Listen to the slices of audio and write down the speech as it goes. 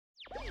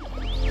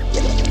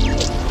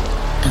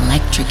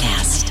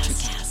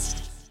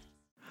Electrocast.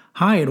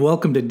 Hi, and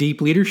welcome to Deep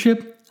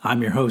Leadership.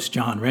 I'm your host,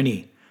 John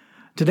Rennie.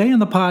 Today on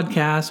the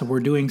podcast, we're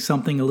doing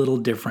something a little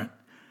different.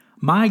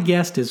 My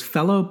guest is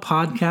fellow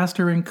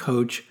podcaster and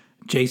coach,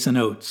 Jason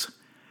Oates.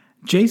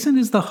 Jason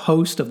is the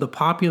host of the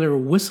popular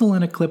Whistle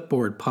and a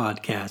Clipboard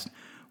podcast,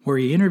 where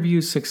he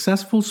interviews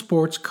successful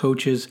sports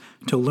coaches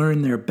to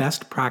learn their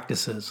best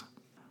practices.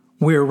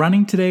 We're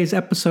running today's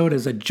episode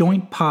as a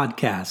joint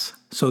podcast,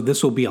 so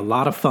this will be a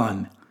lot of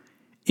fun.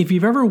 If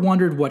you've ever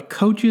wondered what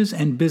coaches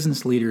and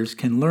business leaders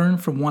can learn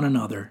from one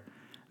another,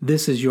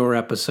 this is your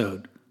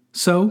episode.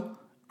 So,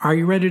 are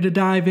you ready to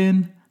dive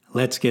in?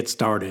 Let's get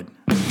started.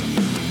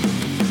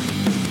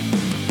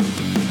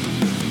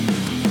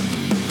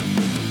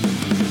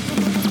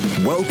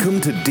 Welcome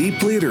to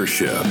Deep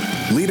Leadership.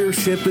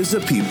 Leadership is a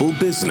people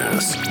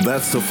business.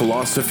 That's the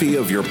philosophy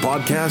of your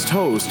podcast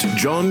host,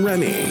 John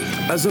Rennie.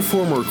 As a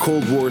former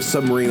Cold War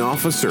submarine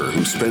officer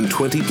who spent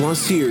 20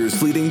 plus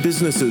years leading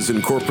businesses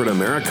in corporate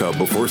America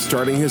before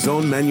starting his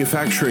own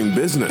manufacturing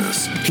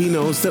business, he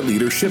knows that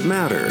leadership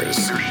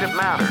matters.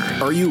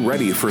 Are you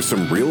ready for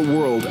some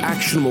real-world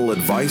actionable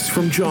advice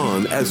from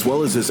John as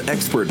well as his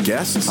expert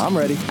guests? I'm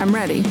ready.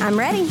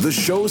 The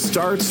show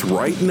starts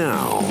right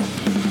now.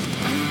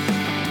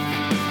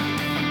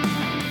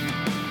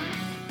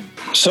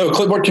 So,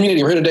 Clipboard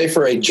community, we're here today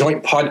for a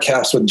joint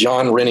podcast with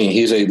John Rennie.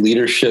 He's a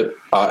leadership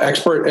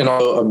expert and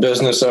also a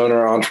business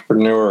owner,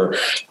 entrepreneur.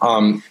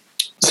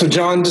 So,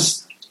 John,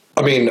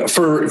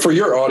 for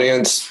your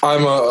audience,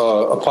 I'm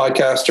a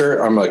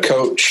podcaster. I'm a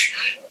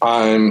coach.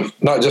 I'm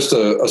not just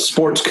a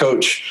sports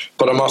coach,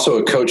 but I'm also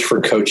a coach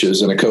for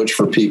coaches and a coach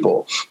for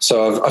people.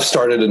 So I've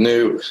started a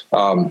new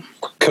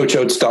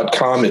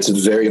CoachOates.com. It's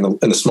very in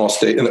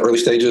the early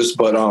stages,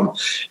 but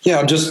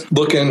I'm just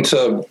looking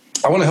to.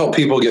 I want to help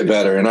people get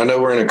better. And I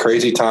know we're in a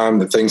crazy time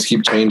that things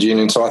keep changing.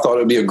 And so I thought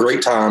it'd be a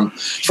great time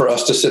for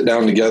us to sit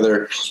down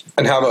together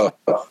and have a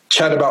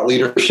chat about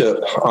leadership,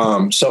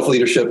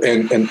 self-leadership,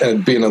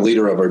 and being a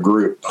leader of a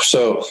group.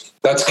 So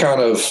that's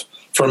kind of,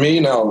 for me.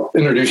 Now,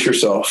 introduce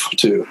yourself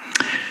too.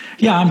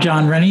 Yeah, I'm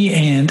John Rennie,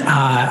 and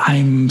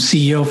I'm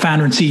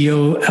founder and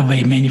CEO of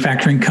a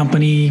manufacturing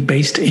company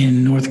based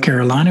in North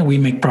Carolina. We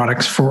make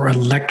products for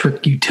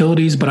electric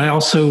utilities, but I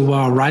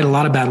also write a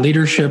lot about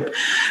leadership.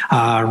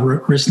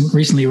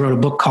 Recently wrote a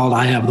book called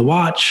I Have the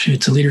Watch.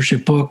 It's a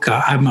leadership book.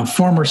 I'm a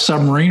former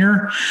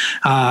submariner.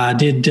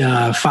 Did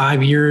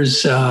 5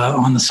 years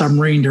on the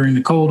submarine during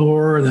the Cold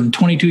War, then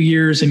 22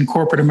 years in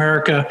corporate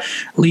America,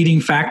 leading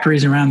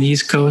factories around the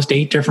East Coast,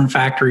 8 different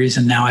factories,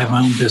 and now I have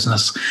my own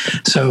business.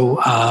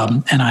 So,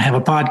 and I have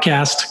a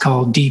podcast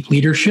called Deep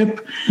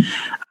Leadership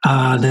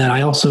that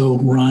I also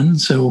run.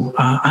 So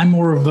I'm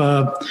more of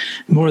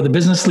the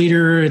business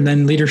leader and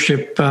then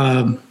leadership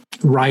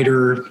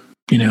writer,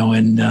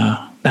 and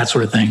that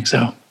sort of thing.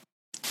 So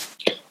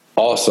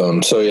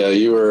awesome. So yeah,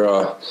 you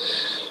were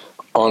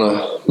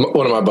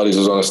one of my buddies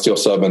was on a steel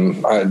sub,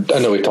 and I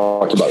know we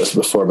talked about this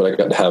before, but I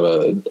got to have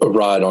a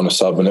ride on a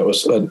sub, and it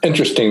was an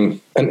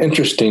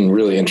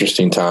really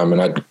interesting time.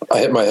 And I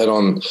hit my head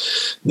on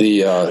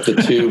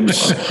the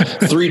tubes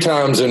 3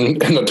 times in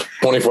a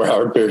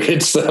 24-hour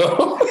period.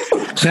 So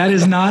that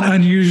is not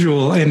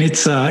unusual, and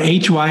it's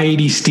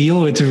HY80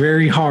 steel. It's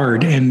very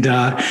hard, and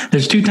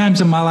there's 2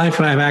 times in my life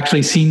I've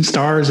actually seen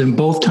stars, and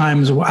both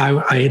times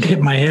I had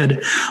hit my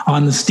head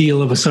on the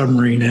steel of a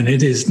submarine, and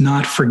it is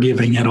not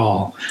forgiving at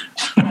all.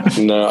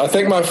 No, I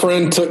think my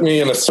friend took me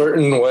in a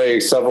certain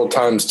way several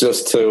times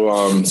just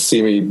to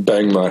see me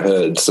bang my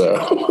head. So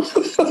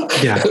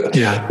yeah,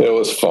 it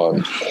was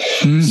fun.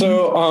 Mm-hmm.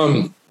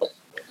 So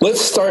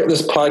let's start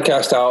this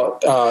podcast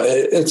out.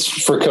 It's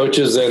for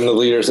coaches and the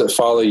leaders that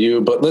follow you,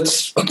 but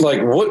let's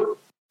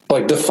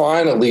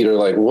define a leader.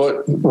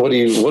 What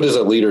is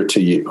a leader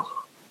to you?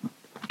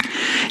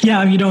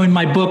 Yeah, in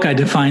my book, I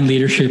define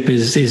leadership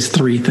is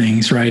 3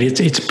 things, right?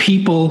 It's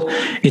people,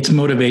 it's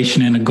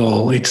motivation, and a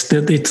goal. It's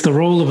the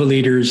role of a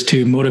leader is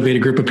to motivate a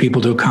group of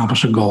people to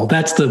accomplish a goal.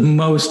 That's the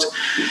most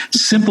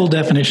simple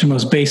definition,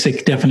 most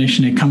basic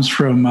definition. It comes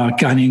from a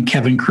guy named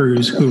Kevin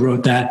Cruz, who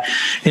wrote that,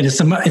 and it's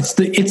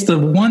the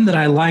one that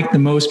I like the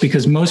most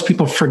because most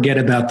people forget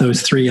about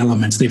those 3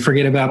 elements. They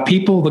forget about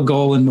people, the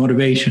goal, and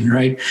motivation,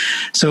 right?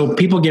 So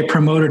people get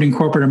promoted in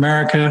corporate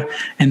America,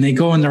 and they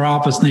go in their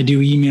office and they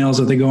do emails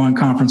or they go on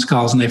conference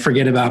calls, and they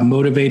forget about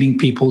motivating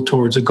people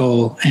towards a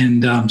goal.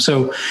 And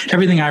so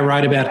everything I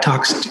write about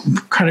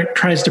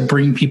tries to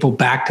bring people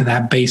back to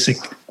that basic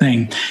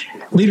thing.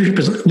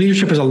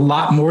 Leadership is a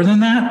lot more than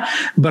that,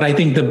 but I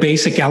think the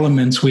basic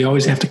elements we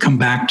always have to come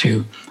back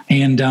to.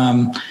 And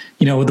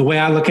the way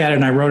I look at it,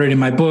 and I wrote it in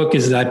my book,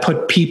 is that I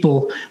put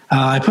people.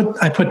 I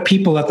put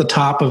people at the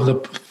top of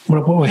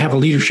what we have a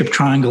leadership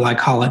triangle, I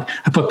call it.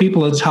 I put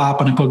people at the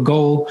top, and I put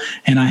goal,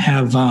 and I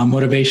have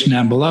motivation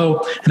down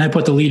below, and I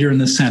put the leader in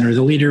the center.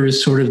 The leader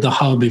is sort of the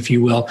hub, if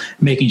you will,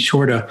 making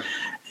sure to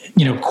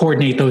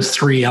coordinate those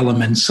 3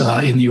 elements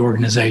in the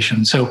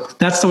organization. So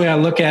that's the way I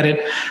look at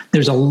it.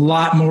 There's a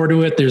lot more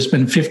to it. There's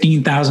been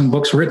 15,000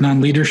 books written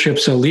on leadership.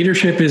 So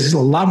leadership is a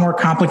lot more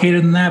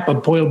complicated than that,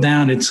 but boiled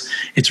down,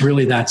 it's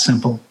really that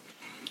simple.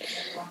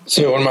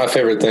 So one of my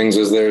favorite things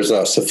is there's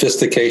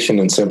sophistication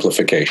and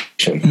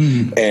simplification.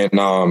 And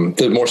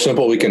the more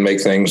simple we can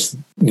make things,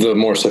 the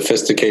more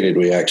sophisticated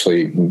we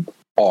actually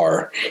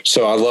are.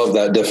 So I love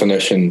that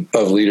definition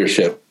of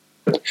leadership.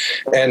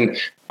 And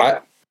I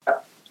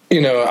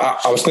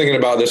was thinking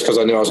about this because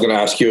I knew I was going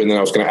to ask you, and then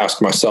I was going to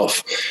ask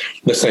myself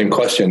the same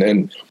question.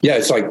 And yeah,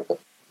 it's like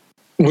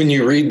when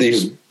you read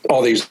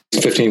all these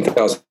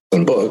 15,000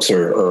 books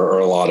or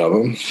a lot of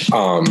them,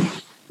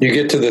 you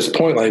get to this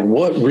point, like,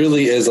 what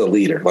really is a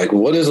leader? Like,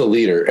 what is a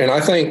leader? And I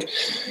think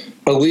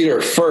a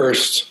leader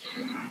first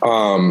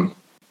knows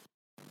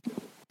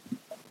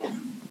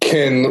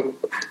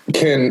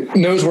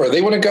where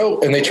they want to go,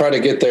 and they try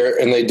to get there,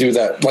 and they do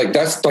that. Like,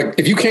 that's like,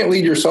 if you can't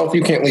lead yourself,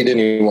 you can't lead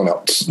anyone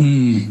else.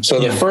 So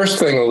the first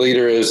thing a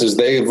leader is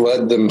they've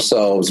led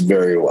themselves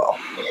very well.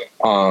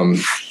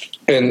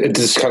 And it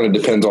just kind of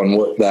depends on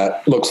what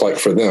that looks like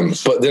for them.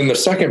 But then the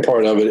second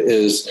part of it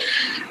is,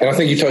 and I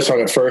think you touched on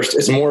it first,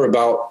 it's more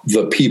about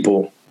the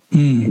people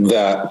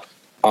that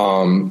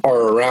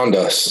are around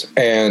us.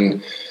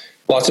 And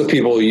lots of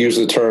people use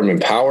the term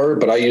empower,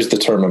 but I use the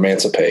term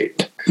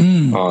emancipate.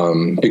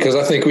 Because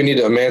I think we need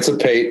to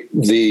emancipate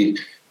the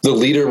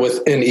leader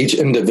within each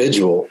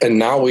individual. And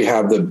now we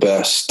have the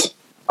best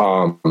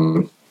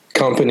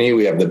company,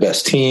 we have the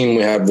best team,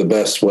 we have the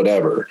best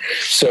whatever.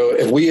 So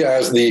if we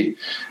as the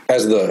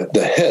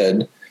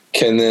head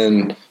can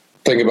then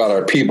think about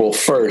our people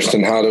first,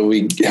 and how do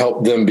we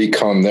help them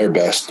become their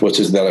best, which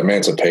is that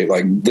emancipate,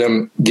 like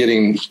them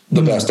getting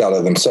the best out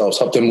of themselves,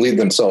 help them lead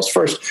themselves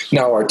first.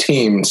 Now our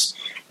teams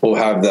will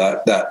have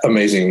that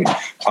amazing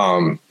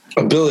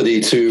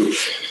ability to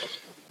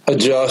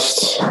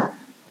adjust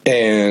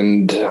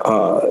and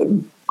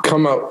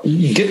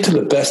get to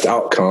the best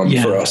outcome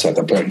for us at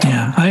the point.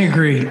 Yeah, I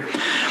agree.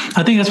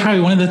 I think that's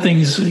probably one of the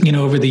things,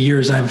 over the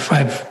years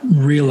I've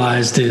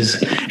realized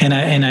is, and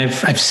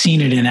I've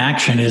seen it in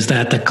action, is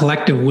that the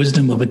collective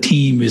wisdom of a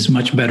team is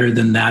much better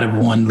than that of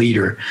one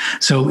leader.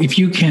 So if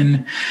you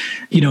can,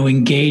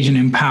 engage and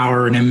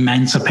empower and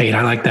emancipate,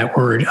 I like that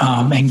word,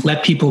 and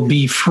let people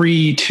be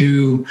free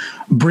to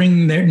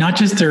bring not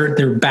just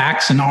their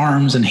backs and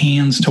arms and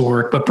hands to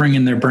work, but bring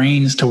in their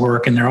brains to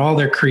work, and all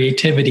their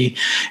creativity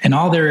and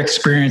all their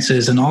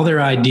experiences and all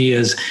their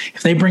ideas.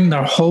 If they bring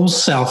their whole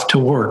self to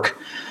work,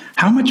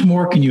 how much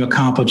more can you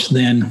accomplish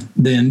than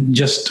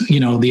just,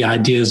 the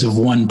ideas of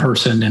one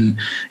person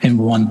and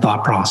one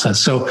thought process?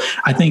 So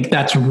I think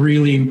that's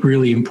really,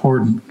 really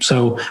important.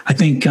 So I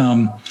think,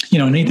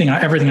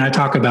 everything I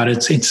talk about,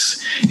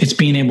 it's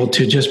being able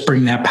to just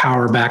bring that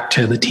power back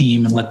to the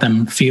team and let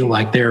them feel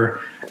like they're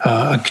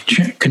a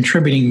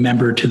contributing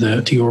member to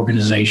the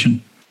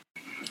organization.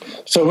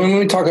 So when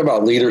we talk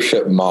about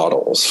leadership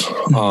models,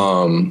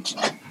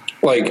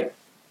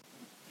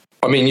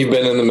 you've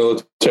been in the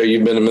military,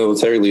 you've been a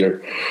military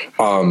leader.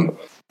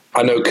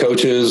 I know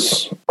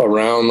coaches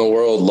around the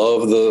world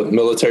love the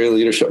military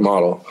leadership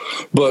model,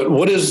 but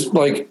what is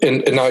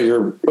and now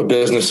you're a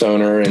business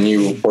owner and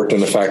you worked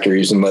in the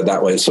factories and led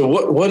that way. So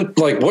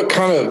what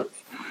kind of,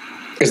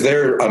 is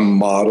there a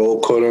model,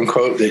 quote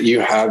unquote, that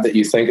you have that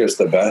you think is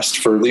the best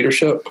for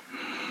leadership?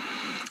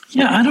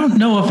 Yeah, I don't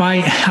know if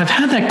I've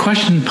had that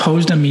question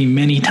posed on me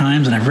many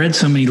times, and I've read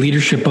so many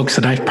leadership books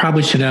that I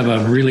probably should have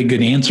a really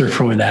good answer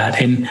for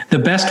that. And the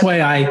best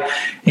way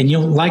and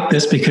you'll like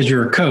this because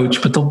you're a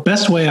coach, but the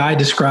best way I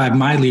describe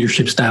my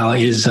leadership style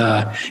is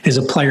a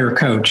player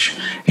coach.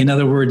 In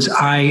other words,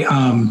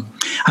 I'm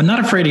not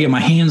afraid to get my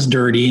hands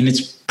dirty, and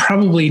it's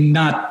probably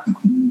not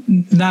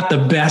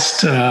the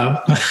best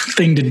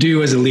thing to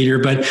do as a leader,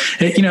 but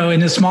in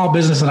the small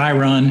business that I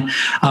run,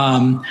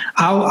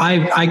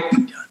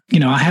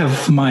 I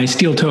have my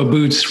steel toe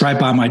boots right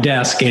by my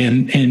desk,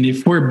 and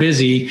if we're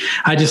busy,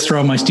 I just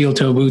throw my steel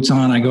toe boots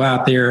on. I go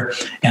out there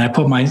and I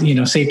put my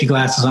safety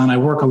glasses on. I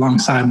work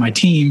alongside my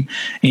team,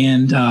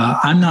 and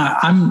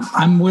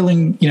I'm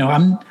willing.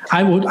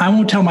 I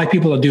won't tell my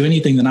people to do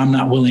anything that I'm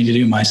not willing to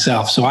do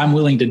myself. So I'm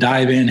willing to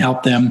dive in,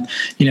 help them,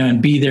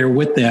 and be there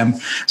with them.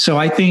 So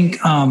I think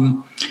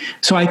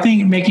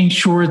making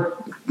sure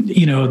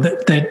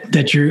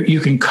that you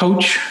can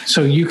coach,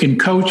 so you can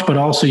coach, but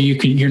also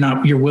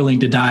you're willing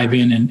to dive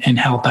in and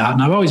help out.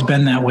 And I've always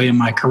been that way in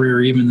my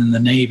career, even in the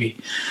Navy.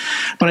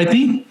 But I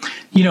think,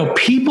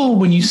 people,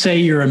 when you say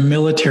you're a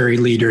military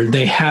leader,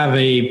 they have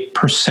a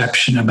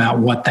perception about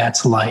what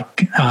that's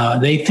like.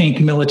 They think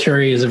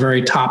military is a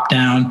very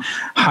top-down,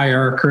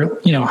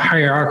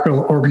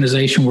 hierarchical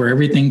organization where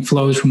everything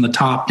flows from the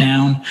top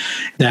down.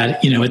 That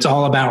it's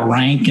all about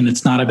rank, and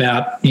it's not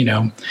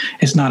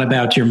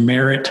about your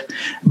merit.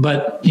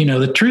 But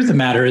the truth of the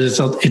matter is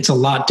it's a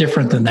lot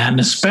different than that, and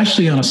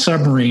especially on a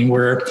submarine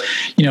where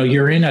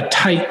you're in a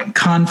tight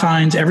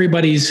confines.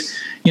 Everybody's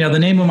the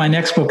name of my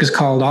next book is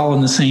called All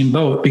in the Same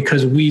Boat,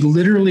 because we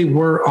literally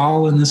were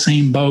all in the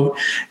same boat.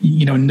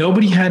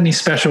 Nobody had any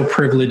special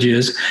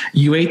privileges.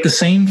 You ate the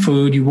same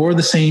food. You wore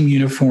the same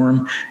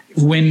uniform.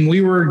 When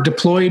we were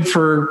deployed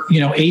for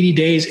 80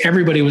 days,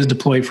 everybody was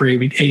deployed for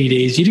 80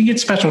 days. You didn't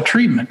get special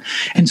treatment.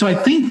 And so I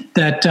think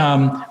that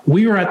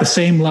we were at the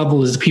same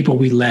level as the people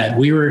we led.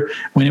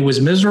 When it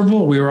was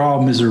miserable, we were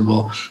all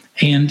miserable.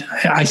 And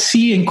I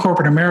see in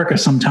corporate America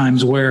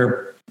sometimes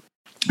where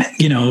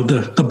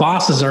the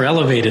bosses are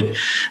elevated.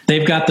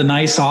 They've got the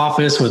nice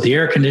office with the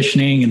air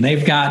conditioning, and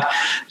they've got,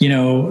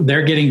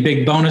 they're getting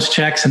big bonus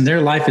checks, and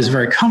their life is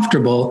very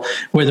comfortable,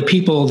 where the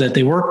people that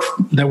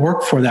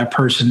work for that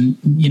person,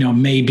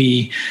 may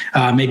be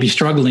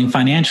struggling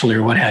financially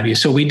or what have you.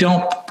 So we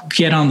don't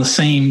get on the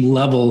same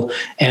level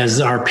as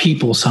our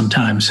people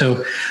sometimes.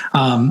 So,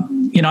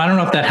 I don't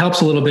know if that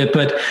helps a little bit,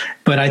 but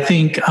I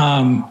think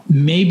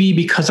maybe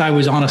because I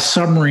was on a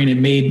submarine, it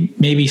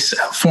maybe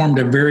formed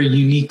a very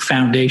unique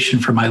foundation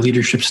for my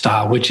leadership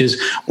style, which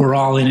is we're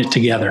all in it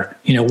together.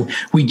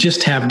 We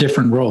just have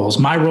different roles.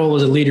 My role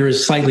as a leader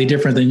is slightly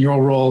different than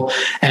your role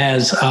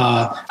as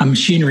a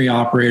machinery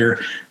operator,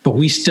 but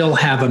we still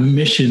have a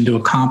mission to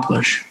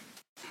accomplish.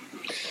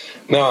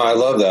 No, I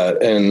love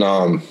that. And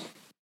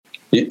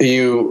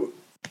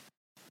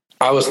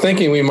I was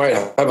thinking we might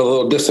have a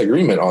little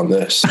disagreement on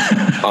this.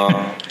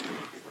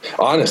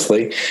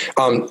 Honestly,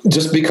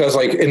 just because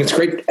and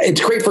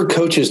it's great for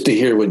coaches to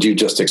hear what you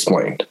just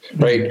explained,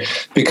 right?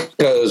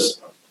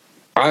 Because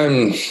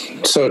I'm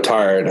so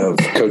tired of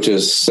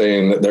coaches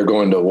saying that they're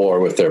going to war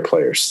with their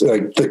players.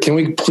 Can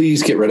we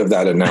please get rid of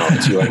that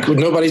analogy?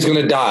 Nobody's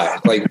going to die.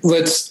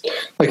 It's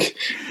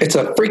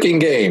a freaking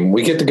game.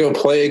 We get to go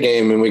play a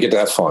game and we get to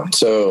have fun.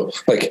 So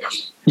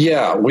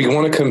yeah, we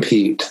want to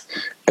compete.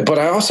 But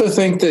I also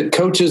think that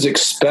coaches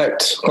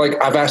expect,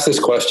 I've asked this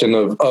question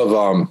of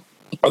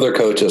other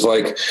coaches,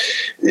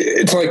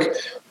 it's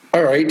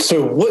all right,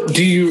 so what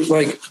do you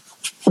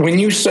when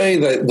you say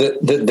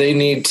that they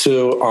need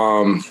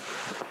to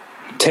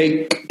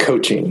take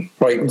coaching,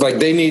 right?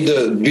 They need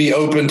to be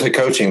open to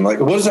coaching. What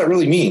does that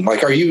really mean?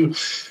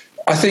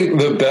 I think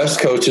the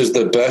best coaches,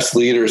 the best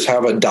leaders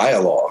have a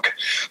dialogue.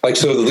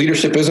 So the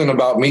leadership isn't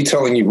about me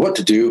telling you what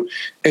to do.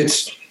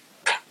 It's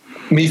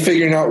me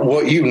figuring out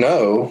what you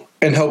know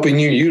and helping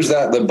you use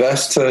that the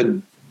best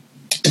to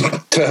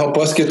help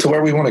us get to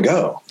where we want to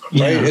go.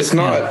 Right. Yeah, it's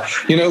not,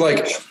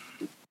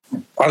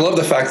 I love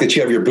the fact that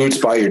you have your boots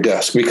by your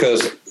desk,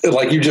 because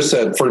like you just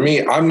said, for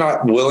me, I'm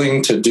not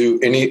willing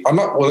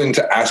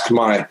to ask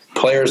my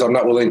players. I'm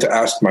not willing to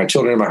ask my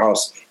children in my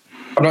house.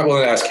 I'm not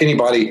willing to ask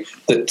anybody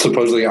that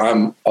supposedly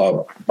I'm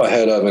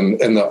ahead of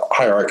in the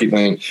hierarchy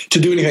thing to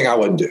do anything I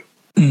wouldn't do.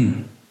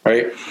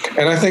 Right.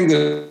 And I think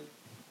that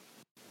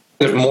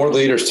if more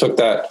leaders took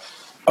that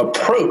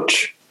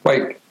approach,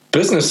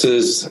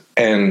 businesses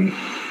and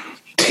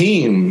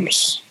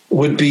teams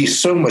would be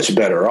so much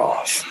better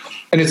off.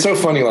 And it's so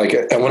funny,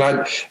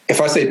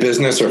 if I say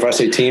business or if I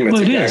say team, it's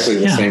exactly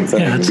the same thing.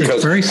 Yeah, it's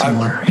very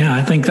similar.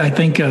 I think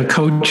a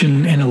coach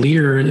and a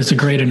leader is a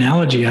great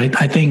analogy.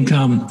 I think,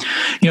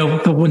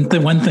 the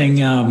one thing,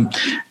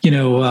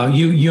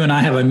 you and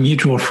I have a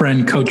mutual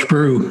friend, Coach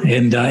Brew,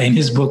 and in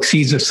his book,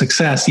 Seeds of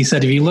Success, he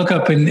said, if you look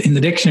up in the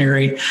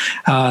dictionary,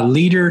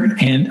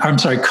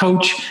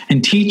 coach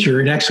and teacher,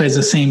 it actually has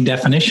the same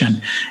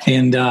definition.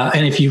 And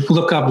if you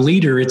look up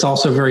leader, it's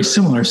also very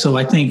similar. So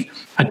I think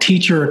a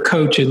teacher, a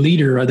coach, a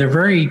leader, they're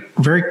very,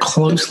 very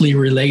closely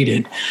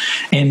related.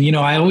 And,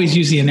 I always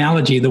use the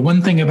analogy, the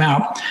one thing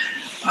about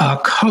a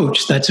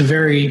coach that's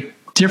very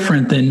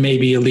different than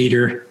maybe a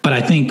leader, but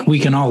I think we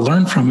can all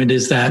learn from it,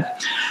 is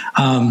that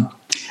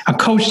a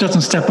coach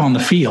doesn't step on the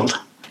field.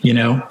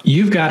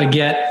 You've got to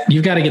get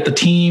the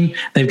team.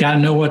 They've got to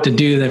know what to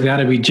do. They've got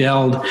to be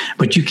gelled,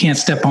 but you can't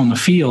step on the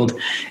field.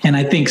 And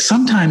I think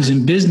sometimes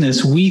in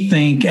business, we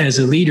think as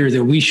a leader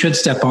that we should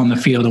step on the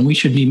field and we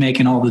should be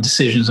making all the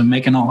decisions and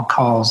making all the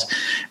calls.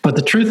 But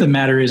the truth of the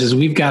matter is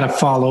we've got to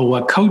follow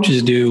what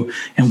coaches do,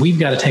 and we've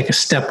got to take a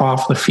step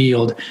off the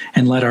field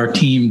and let our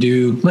team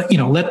let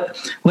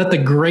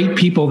the great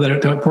people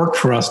that work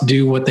for us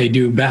do what they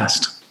do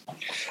best.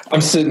 I'm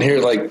sitting here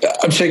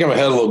I'm shaking my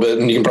head a little bit,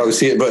 and you can probably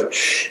see it, but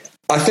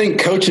I think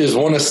coaches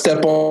want to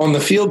step on the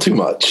field too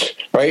much,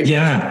 right?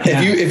 Yeah.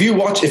 If you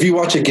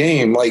watch a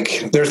game,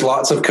 there's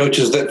lots of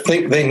coaches that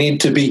think they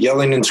need to be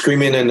yelling and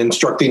screaming and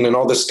instructing and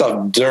all this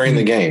stuff during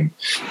the game.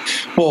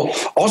 Well,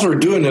 all we're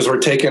doing is we're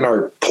taking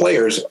our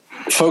players'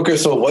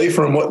 focus away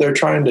from what they're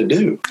trying to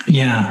do.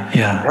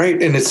 Yeah.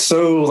 Right. And it's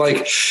so and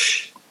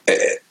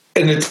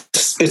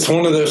it's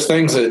one of those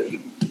things that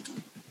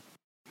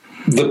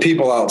the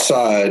people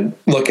outside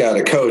look at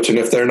a coach, and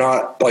if they're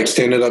not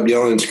standing up,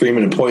 yelling and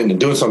screaming and pointing and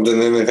doing something,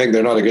 then they think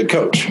they're not a good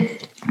coach,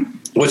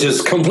 which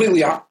is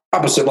completely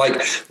opposite.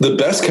 The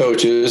best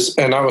coaches,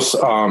 and I was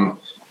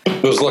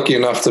lucky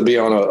enough to be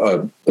on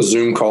a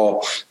Zoom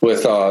call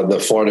with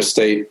the Florida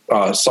State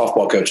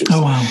softball coaches.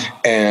 Oh, wow.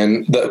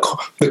 And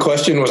the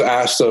question was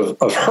asked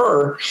of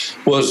her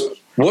was,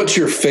 what's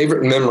your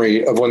favorite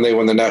memory of when they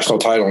won the national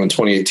title in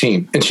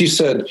 2018? And she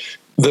said,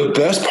 the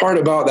best part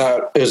about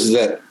that is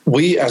that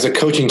we as a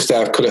coaching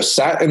staff could have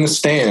sat in the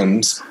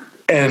stands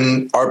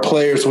and our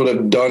players would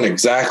have done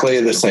exactly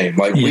the same.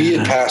 Like we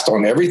had passed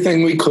on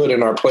everything we could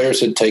and our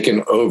players had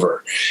taken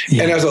over.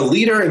 Yeah. And as a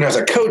leader and as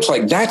a coach,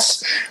 like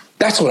that's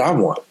what I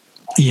want.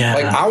 Yeah.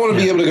 Like I want to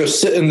be able to go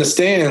sit in the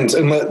stands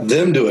and let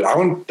them do it. I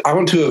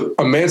want to have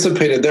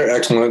emancipated their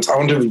excellence. I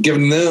want to have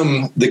given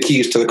them the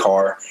keys to the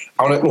car.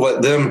 I want to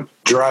let them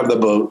drive the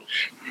boat.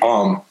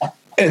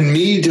 And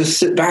me just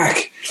sit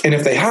back. And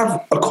if they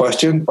have a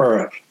question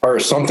or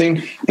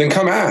something, then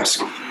come ask.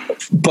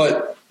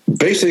 But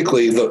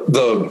basically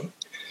the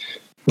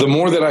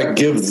more that I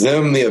give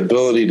them the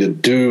ability to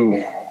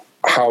do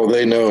how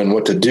they know and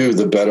what to do,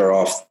 the better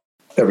off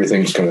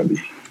everything's going to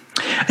be.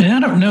 And I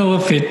don't know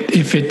if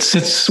it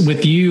sits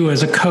with you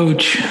as a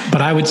coach,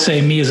 but I would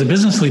say me as a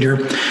business leader,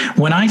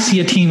 when I see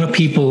a team of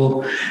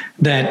people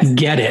that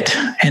get it,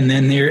 and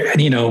then they're,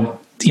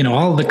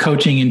 all the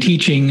coaching and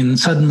teaching, and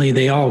suddenly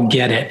they all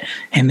get it,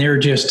 and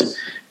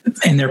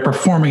they're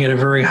performing at a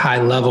very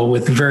high level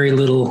with very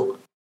little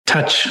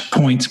touch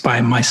points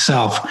by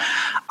myself,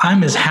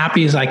 I'm as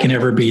happy as I can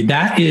ever be.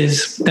 That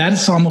is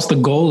almost the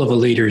goal of a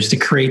leader, is to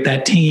create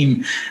that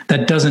team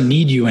that doesn't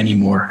need you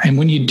anymore. And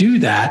when you do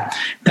that,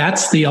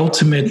 that's the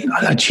ultimate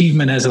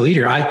achievement as a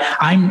leader. I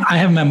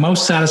have been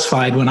most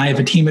satisfied when I have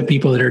a team of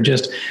people that are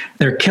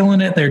they're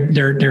killing it.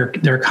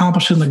 They're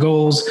accomplishing the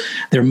goals.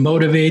 They're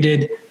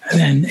motivated.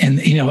 And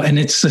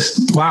it's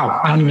just, wow,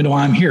 I don't even know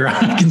why I'm here.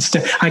 I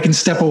can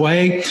step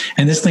away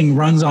and this thing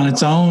runs on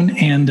its own.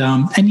 And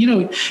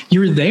you're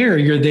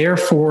there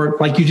for,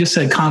 like you just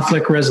said,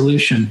 conflict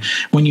resolution.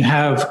 When you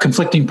have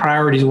conflicting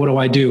priorities, what do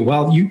I do?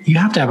 Well, you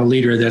have to have a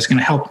leader that's going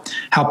to help,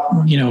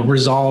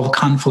 resolve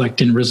conflict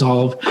and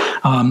resolve,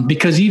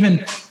 because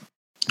even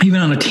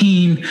on a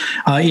team,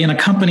 in a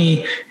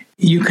company,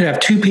 you could have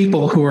two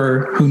people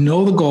who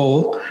know the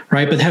goal,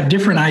 right, but have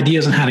different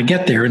ideas on how to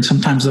get there. And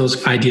sometimes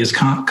those ideas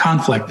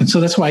conflict. And so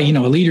that's why, a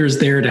leader is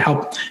there to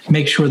help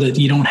make sure that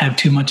you don't have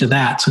too much of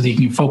that, so that you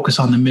can focus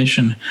on the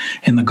mission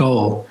and the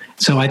goal.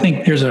 So I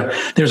think there's a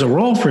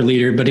role for a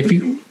leader, but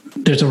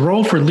there's a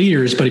role for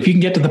leaders, but if you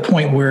can get to the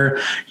point where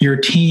your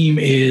team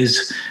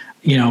is,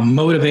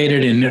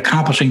 motivated and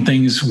accomplishing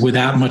things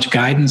without much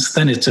guidance,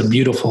 then it's a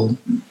beautiful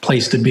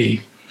place to be.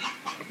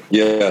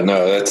 Yeah,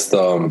 no, that's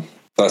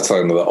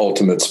kind of the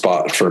ultimate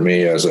spot for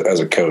me as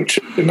a coach.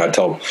 And I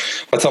tell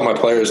my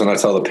players and I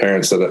tell the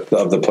parents of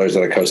the players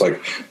that I coach,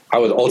 like, I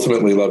would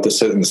ultimately love to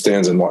sit in the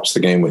stands and watch the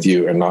game with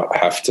you and not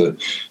have to,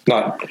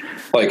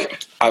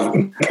 I've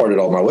imparted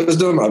all my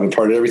wisdom. I've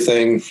imparted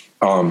everything.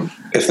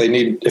 If they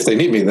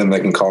need me, then they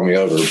can call me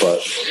over.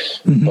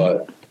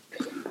 But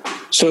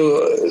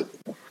so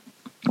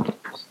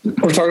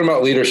we're talking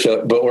about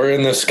leadership, but we're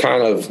in this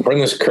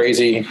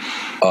crazy,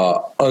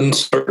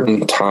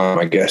 uncertain time,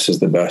 I guess is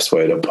the best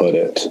way to put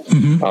it,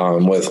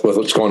 with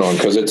what's going on.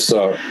 Cause it's,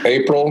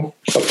 April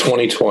of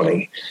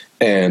 2020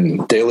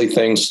 and daily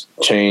things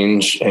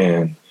change.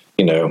 And,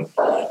 you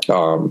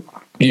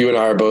and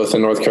I are both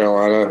in North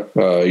Carolina.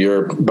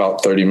 You're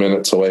about 30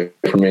 minutes away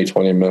from me,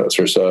 20 minutes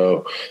or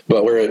so,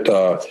 but we're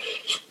at,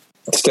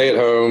 stay at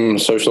home,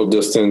 social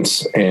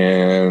distance,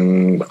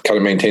 and kind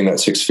of maintain that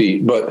 6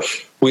 feet. But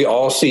we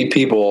all see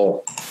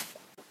people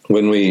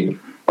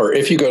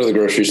if you go to the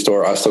grocery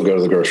store, I still go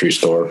to the grocery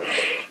store.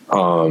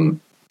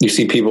 You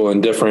see people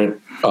in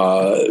different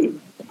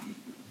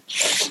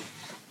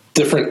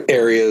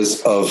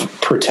areas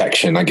of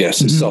protection, I guess,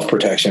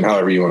 self-protection,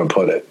 however you want to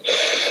put it.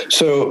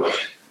 So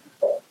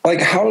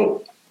like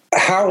how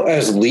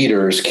as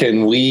leaders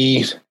can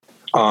we,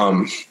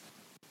 help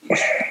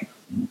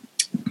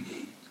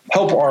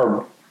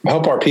our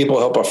people,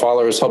 help our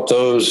followers, help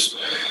those,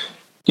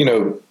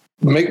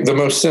 make the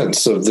most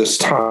sense of this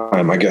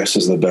time, I guess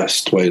is the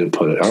best way to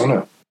put it. I don't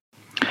know.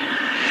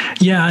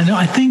 Yeah, no,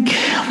 I think,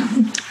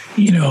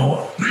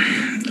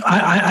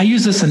 I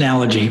use this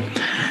analogy.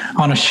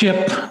 On a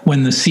ship,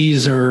 when the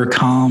seas are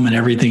calm and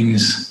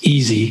everything's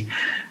easy,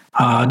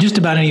 just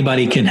about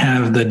anybody can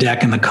have the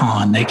deck and the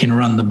con. They can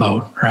run the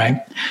boat,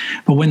 right?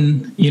 But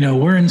when,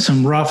 we're in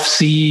some rough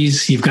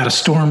seas, you've got a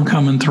storm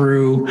coming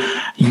through,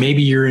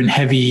 maybe you're in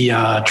heavy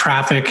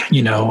traffic,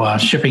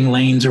 shipping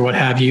lanes or what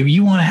have you.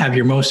 You want to have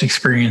your most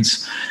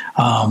experienced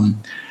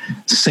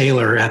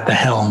sailor at the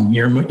helm.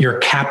 Your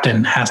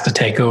captain has to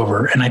take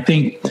over. And I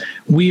think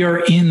we are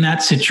in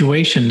that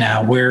situation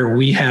now where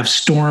we have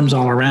storms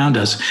all around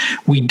us.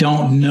 We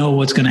don't know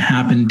what's going to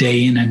happen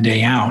day in and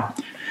day out.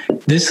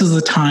 This is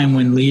the time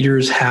when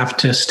leaders have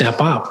to step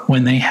up,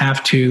 when they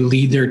have to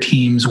lead their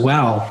teams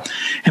well.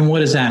 And what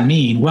does that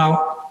mean?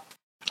 Well,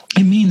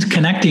 it means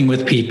connecting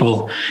with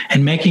people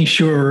and making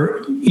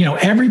sure,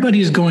 everybody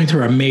is going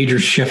through a major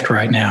shift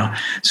right now.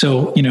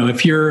 So,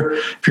 if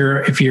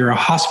you're a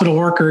hospital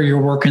worker,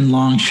 you're working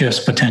long shifts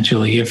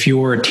potentially. If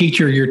you're a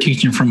teacher, you're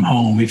teaching from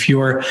home. If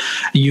you're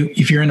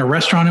in a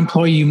restaurant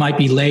employee, you might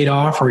be laid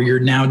off, or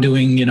you're now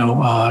doing,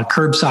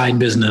 curbside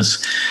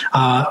business.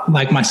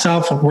 Like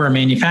myself, we're a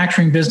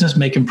manufacturing business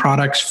making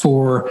products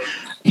for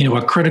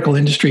a critical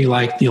industry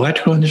like the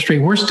electrical industry,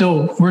 we're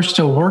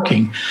still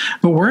working.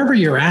 But wherever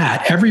you're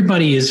at,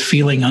 everybody is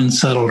feeling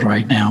unsettled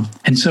right now.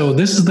 And so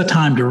this is the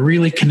time to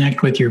really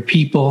connect with your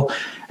people,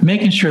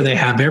 making sure they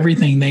have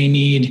everything they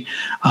need.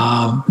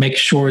 Make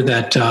sure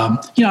that,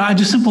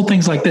 just simple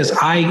things like this.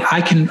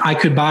 I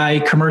could buy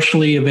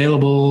commercially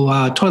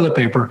available toilet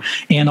paper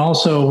and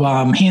also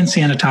hand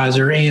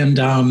sanitizer and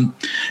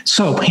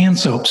hand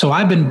soap. So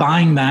I've been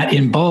buying that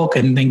in bulk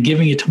and then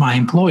giving it to my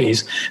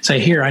employees. Say,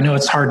 here, I know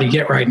it's hard to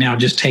get right now.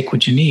 Just take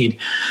what you need.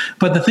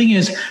 But the thing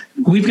is,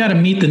 we've got to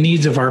meet the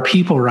needs of our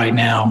people right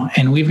now,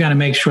 and we've got to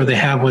make sure they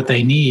have what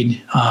they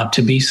need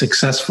to be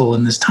successful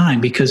in this time,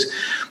 because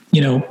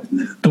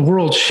the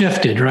world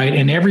shifted, right?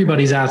 And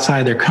everybody's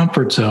outside their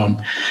comfort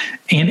zone,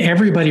 and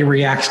everybody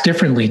reacts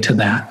differently to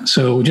that.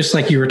 So just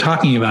like you were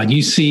talking about,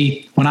 you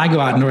see, when I go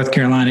out in North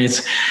Carolina,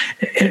 it's,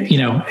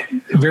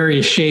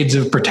 various shades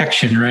of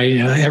protection, right?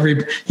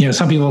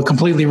 Some people are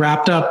completely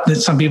wrapped up,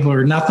 some people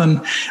are nothing.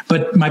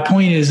 But my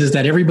point is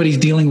that everybody's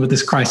dealing with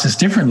this crisis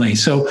differently.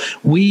 So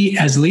we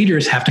as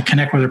leaders have to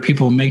connect with our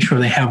people and make sure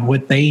they have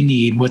what they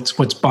need,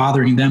 what's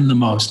bothering them the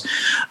most.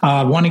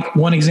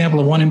 One example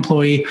of one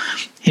employee,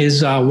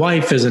 his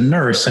wife is a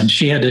nurse, and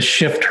she had to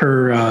shift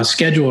her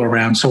schedule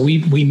around. So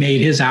we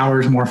made his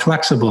hours more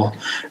flexible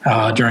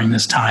during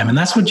this time. And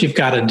that's what you've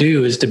got to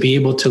do, is to be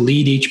able to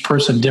lead each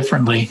person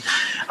differently,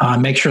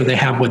 make sure they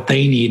have what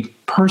they need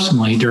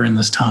personally during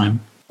this time.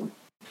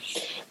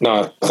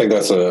 No, I think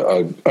that's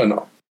a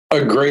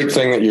great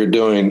thing that you're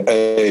doing,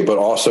 but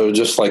also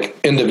just like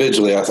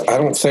individually, I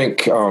don't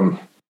think...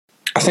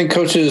 I think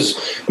coaches,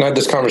 and I had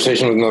this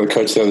conversation with another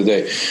coach the other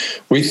day,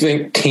 we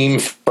think team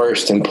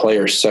first and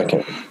player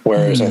second.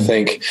 Whereas I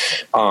think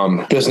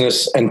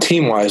business and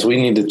team-wise, we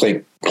need to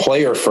think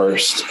player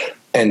first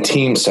and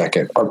team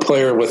second, or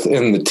player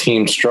within the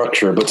team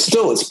structure, but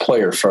still it's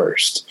player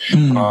first.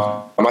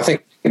 I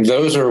think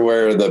those are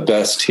where the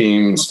best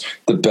teams,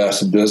 the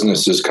best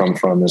businesses come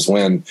from, is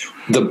when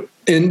the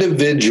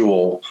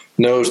individual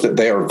knows that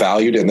they are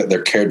valued and that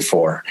they're cared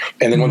for.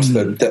 And then once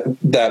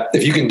that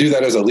if you can do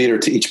that as a leader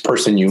to each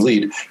person you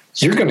lead,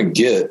 you're going to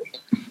get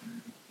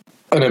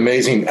an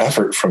amazing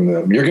effort from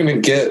them. You're going to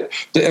get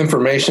the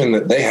information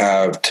that they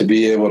have to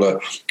be able to,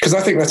 because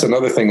I think that's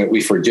another thing that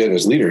we forget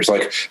as leaders.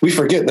 Like, we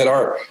forget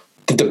that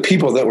the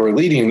people that we're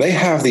leading, they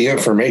have the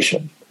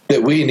information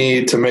that we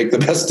need to make the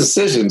best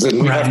decisions.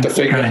 And we have to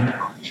figure out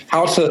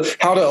how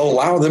to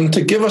allow them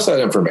to give us that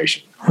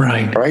information.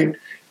 Right.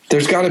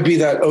 There's got to be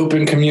that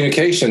open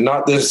communication,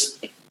 not this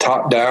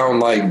top down,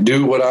 like,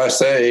 do what I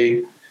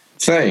say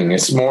thing.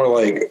 It's more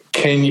like,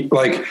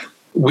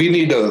 we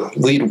need to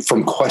lead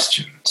from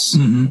questions,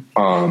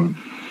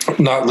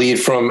 not lead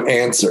from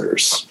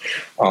answers.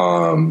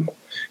 And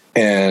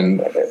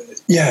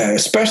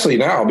especially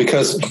now,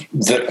 because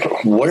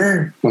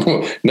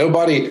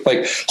nobody,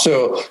 like,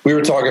 so we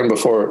were talking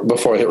before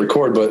I hit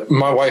record, but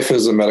my wife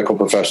is a medical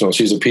professional.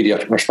 She's a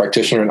pediatric nurse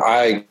practitioner, and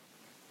I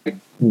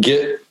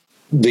get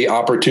the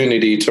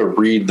opportunity to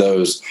read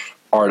those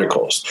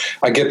articles.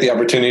 I get the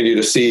opportunity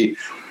to see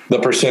the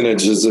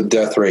percentages of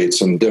death rates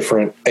and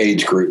different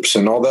age groups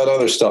and all that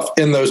other stuff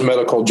in those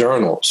medical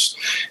journals.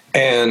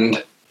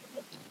 And,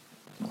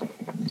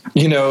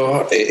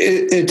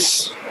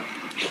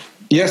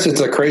 it's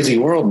a crazy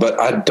world, but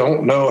I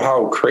don't know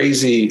how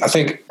crazy. I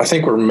think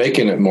we're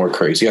making it more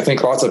crazy. I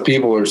think lots of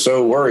people are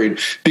so worried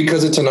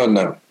because it's an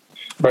unknown,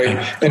 right?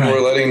 And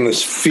we're letting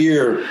this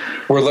fear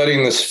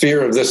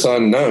of this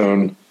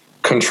unknown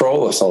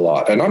control us a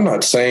lot. And I'm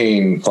not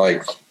saying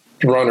like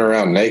run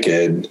around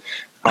naked,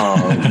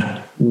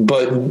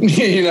 but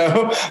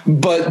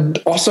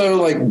but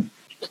also, like,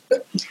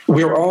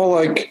 we're all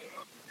like,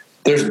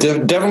 there's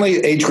definitely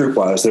age group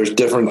wise, there's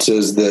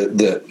differences that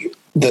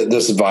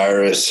this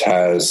virus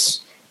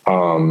has,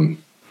 that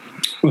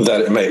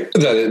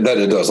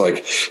it does.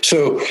 Like,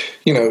 so,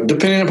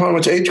 depending upon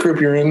which age group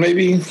you're in,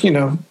 maybe,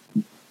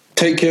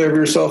 take care of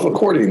yourself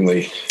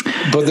accordingly.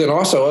 But then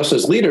also, us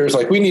as leaders,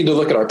 like, we need to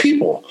look at our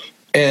people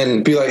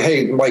and be like,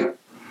 hey, like,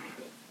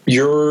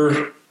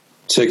 you're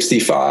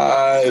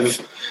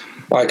 65,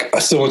 like, I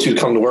still want you to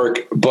come to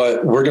work,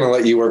 but we're going to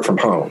let you work from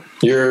home.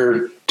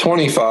 You're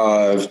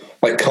 25,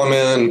 like, come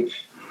in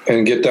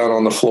and get down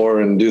on the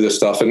floor and do this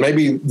stuff. And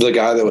maybe the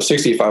guy that was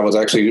 65 was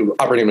actually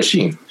operating a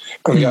machine,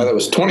 and the guy that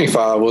was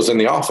 25 was in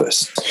the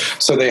office.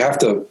 So they have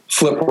to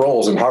flip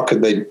roles. And how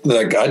could they,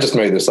 like, I just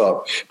made this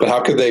up, but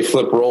how could they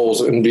flip roles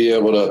and be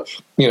able to,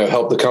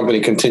 help the company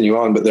continue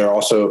on, but they're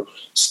also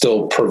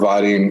still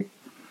providing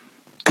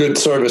good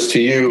service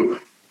to you,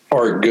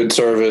 or good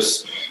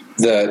service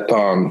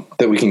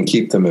that we can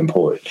keep them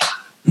employed.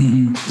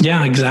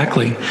 Yeah,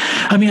 exactly.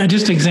 I mean,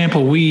 just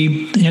example,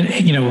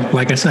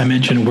 like I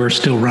mentioned, we're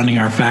still running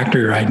our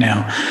factory right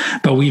now,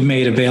 but we've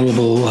made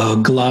available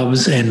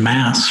gloves and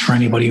masks for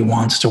anybody who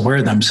wants to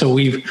wear them. So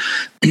we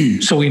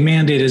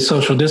mandated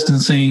social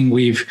distancing.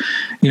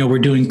 We're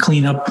doing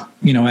cleanup,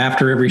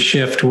 after every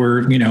shift,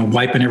 we're,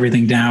 wiping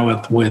everything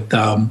down with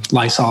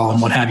Lysol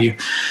and what have you.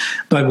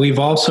 But we've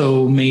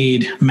also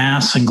made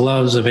masks and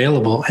gloves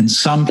available, and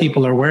some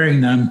people are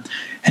wearing them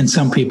and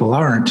some people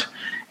aren't.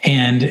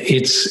 And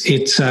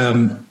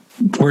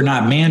we're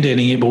not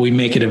mandating it, but we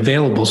make it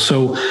available.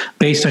 So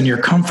based on your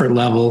comfort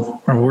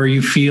level or where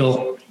you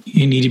feel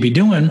you need to be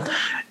doing,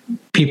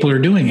 people are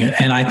doing it.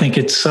 And I think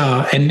it's,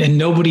 and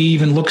nobody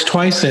even looks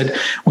twice at,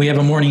 we have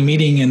a morning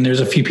meeting and there's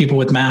a few people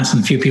with masks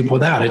and a few people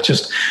without. It's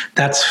just,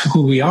 that's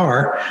who we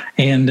are.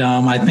 And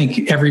I think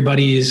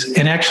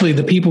and actually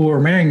the people who are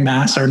wearing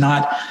masks are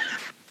not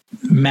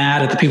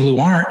mad at the people who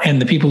aren't,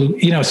 and the people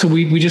who, so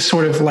we just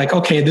sort of like,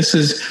 okay,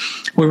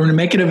 we're going to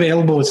make it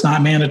available. It's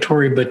not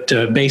mandatory, but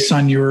based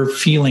on your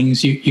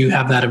feelings, you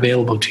have that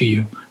available to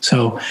you.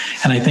 So,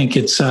 and I think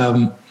it's,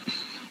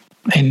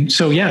 and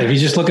so, yeah, if you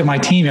just look at my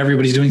team,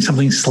 everybody's doing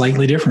something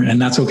slightly different, and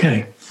that's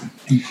okay.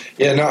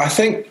 Yeah, no, I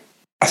think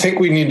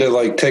we need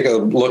to take a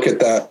look at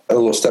that, a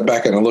little step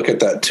back and a look at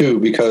that too,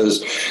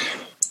 because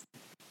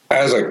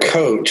as a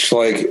coach,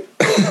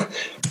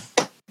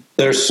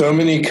 there's so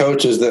many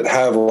coaches that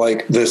have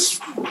this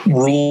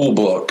rule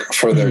book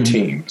for their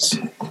teams,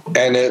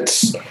 and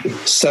it's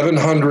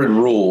 700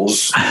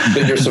 rules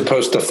that you're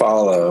supposed to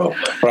follow,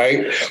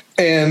 right?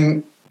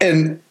 And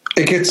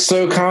it gets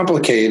so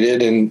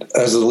complicated, and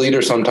as a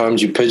leader,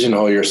 sometimes you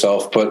pigeonhole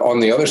yourself. But on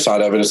the other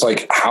side of it, it's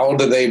how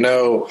do they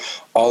know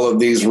all of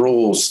these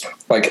rules?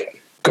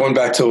 Going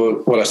back to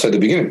what I said at the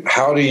beginning,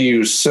 how do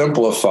you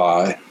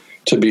simplify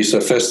to be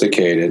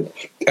sophisticated?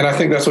 And I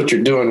think that's what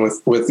you're doing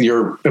with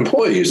your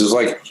employees, is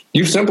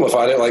you've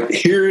simplified it.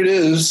 Here it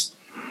is.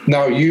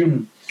 Now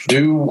you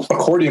do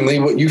accordingly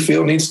what you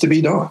feel needs to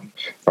be done,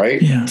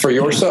 right? Yeah. For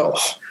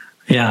yourself.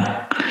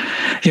 Yeah.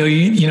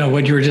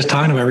 What you were just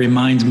talking about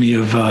reminds me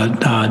of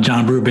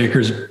John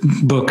Brubaker's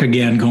book,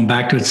 again, going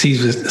back to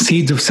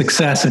Seeds of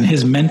Success, and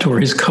his mentor,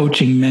 his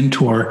coaching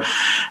mentor,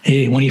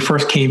 when he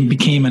first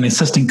became an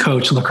assistant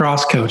coach,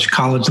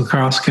 college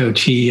lacrosse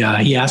coach, he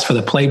asked for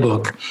the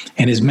playbook,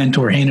 and his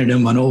mentor handed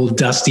him an old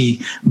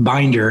dusty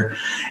binder,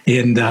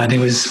 and it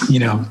was,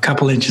 a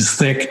couple inches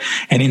thick,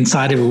 and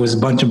inside of it was a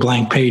bunch of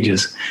blank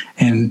pages.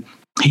 And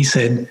he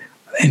said,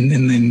 and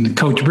then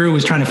Coach Brew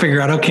was trying to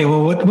figure out, okay,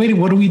 well, what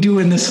do we do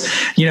in this?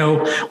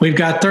 We've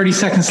got 30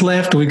 seconds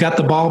left. We've got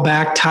the ball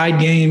back, tied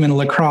game in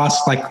lacrosse.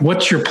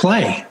 What's your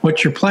play?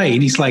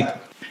 And he's like,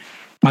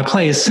 my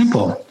play is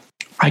simple.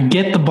 I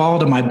get the ball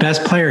to my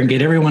best player and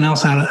get everyone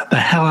else out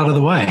of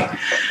the way.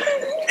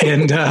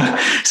 And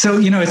so,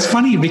 it's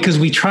funny because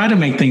we try to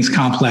make things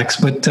complex,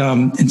 but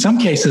in some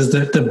cases,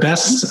 the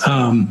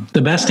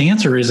best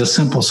answer is a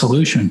simple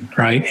solution,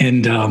 right?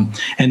 And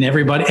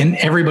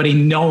everybody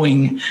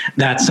knowing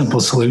that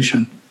simple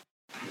solution.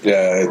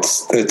 Yeah,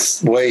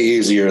 it's way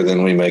easier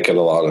than we make it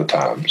a lot of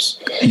times.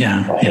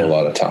 Yeah, a whole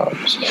lot of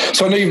times.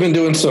 So I know you've been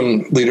doing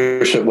some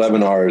leadership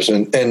webinars,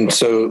 and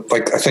so I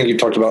think you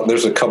talked about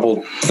there's a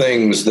couple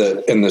things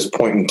that in this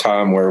point in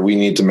time where we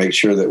need to make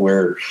sure that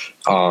we're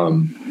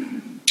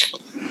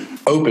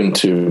open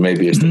to,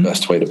 maybe is the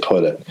best way to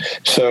put it.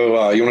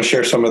 So you want to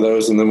share some of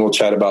those and then we'll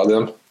chat about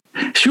them?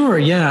 Sure.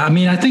 Yeah. I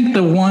mean, I think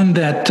the one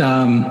that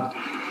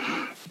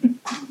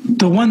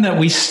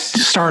we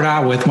start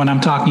out with when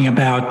I'm talking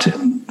about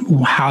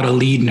how to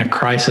lead in a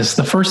crisis,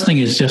 the first thing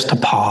is just to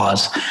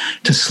pause,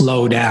 to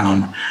slow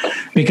down.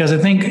 Because I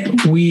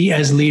think we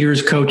as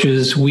leaders,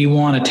 coaches, we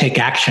want to take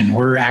action.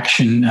 We're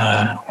action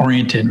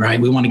oriented,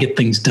 right? We want to get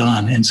things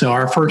done. And so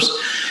our first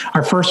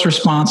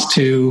response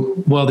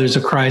to, well, there's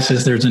a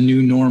crisis, there's a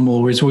new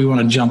normal, is we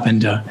want to jump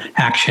into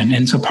action.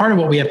 And so part of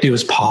what we have to do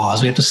is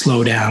pause. We have to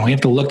slow down. We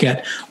have to look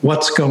at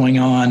what's going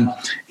on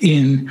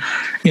in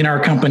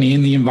our company,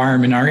 in the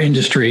environment, our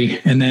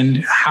industry, and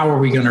then how are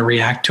we going to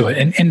react to it?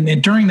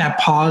 And during that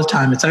pause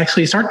time, it's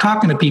actually start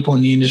talking to people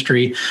in the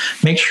industry.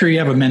 Make sure you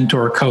have a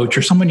mentor, a coach,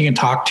 or someone you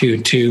can talk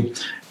to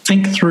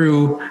think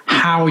through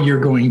how you're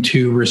going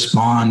to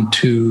respond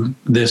to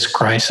this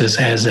crisis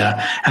as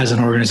an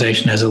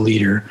organization, as a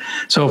leader.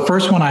 So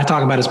first one I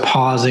talk about is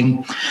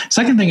pausing.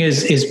 Second thing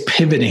is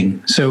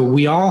pivoting. So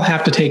we all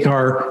have to take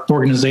our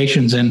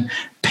organizations and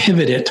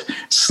pivot it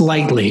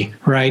slightly,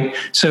 right?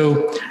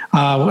 So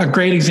a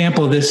great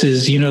example of this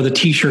is, the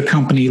t-shirt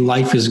company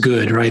Life is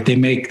Good, right? They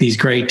make these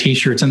great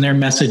t-shirts, and their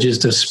message is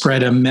to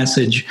spread a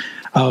message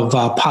of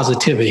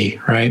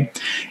positivity,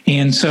 right?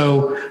 And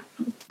so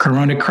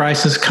Corona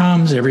crisis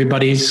comes,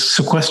 everybody's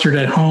sequestered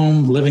at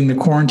home, living the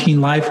quarantine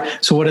life.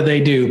 So what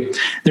do?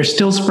 They're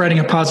still spreading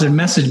a positive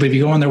message, but if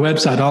you go on their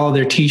website, all of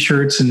their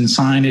t-shirts and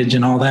signage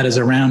and all that is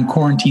around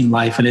quarantine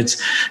life. And it's,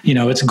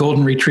 it's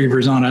golden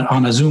retrievers on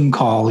a Zoom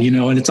call,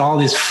 and it's all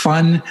this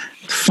fun,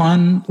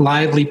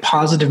 lively,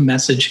 positive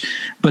message,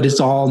 but it's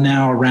all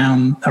now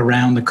around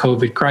the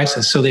COVID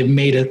crisis. So they've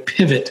made a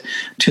pivot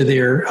to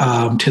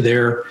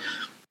their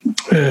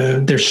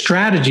their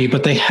strategy,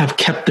 but they have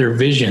kept their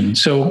vision.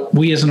 So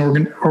we as an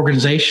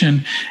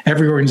organization,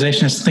 every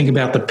organization has to think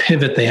about the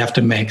pivot they have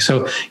to make.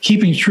 So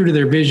keeping true to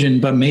their vision,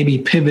 but maybe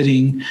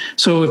pivoting.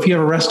 So if you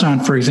have a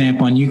restaurant, for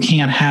example, and you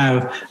can't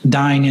have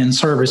dine-in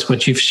service,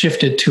 but you've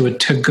shifted to a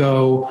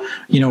to-go,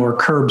 or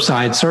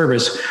curbside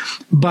service,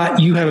 but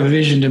you have a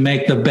vision to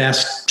make the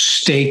best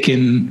steak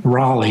in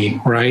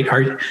Raleigh, right?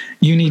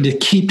 You need to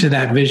keep to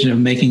that vision of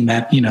making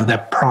that,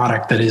 that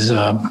product that is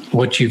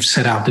what you've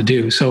set out to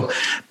do. So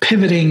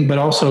pivoting, but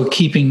also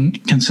keeping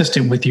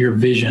consistent with your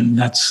vision.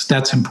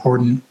 That's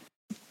important.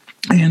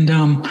 And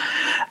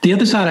the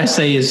other side I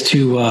say is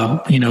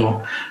to,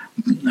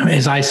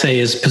 as I say,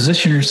 is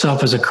position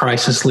yourself as a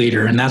crisis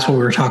leader. And that's what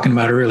we were talking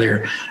about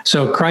earlier.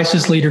 So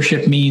crisis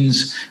leadership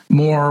means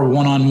more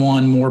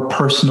one-on-one, more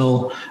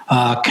personal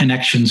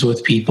connections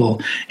with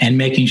people and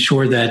making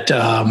sure that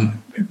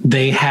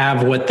they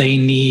have what they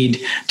need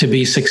to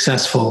be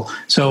successful.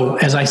 So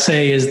as I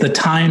say, is the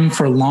time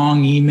for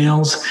long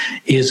emails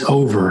is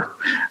over.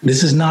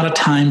 This is not a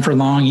time for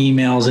long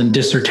emails and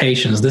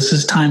dissertations. This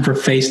is time for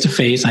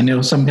face-to-face. I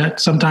know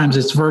sometimes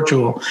it's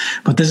virtual,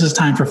 but this is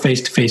time for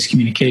face-to-face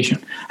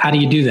communication. How do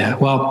you do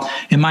that? Well,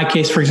 in my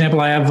case, for example,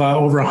 I have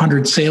over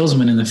 100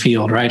 salesmen in the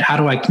field, right? How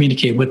do I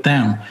communicate with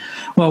them?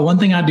 Well, one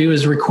thing I do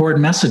is record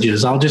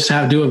messages. I'll just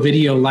do a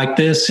video like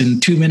this,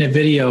 in 2-minute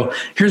video.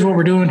 Here's what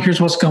we're doing.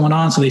 Here's what's going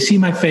on. So they see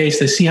my face.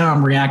 They see how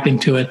I'm reacting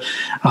to it,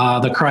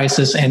 the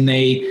crisis, and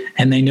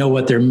they know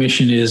what their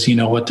mission is.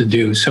 What to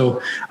do.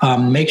 So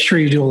make sure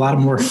you do a lot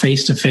more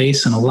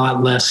face-to-face and a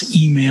lot less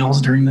emails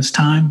during this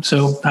time.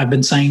 So I've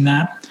been saying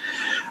that.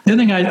 The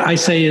other thing I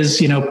say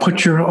is,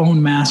 put your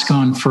own mask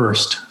on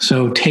first.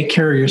 So take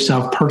care of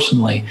yourself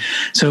personally.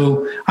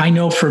 So I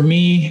know for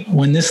me,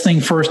 when this thing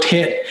first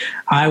hit,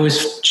 I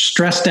was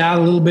stressed out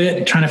a little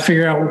bit, trying to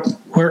figure out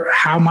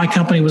how my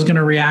company was going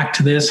to react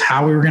to this,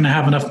 how we were going to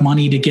have enough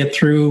money to get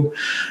through.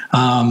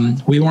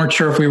 We weren't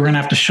sure if we were going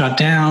to have to shut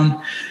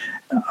down.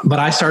 But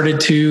I started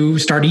to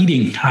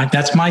eating.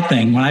 That's my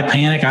thing. When I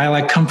panic, I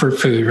like comfort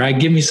food, right?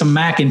 Give me some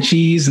mac and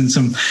cheese and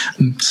some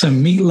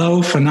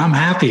meatloaf and I'm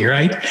happy,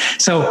 right?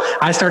 So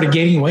I started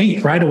gaining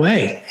weight right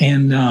away.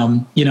 And,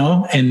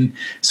 and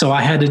so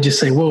I had to just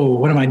say, whoa,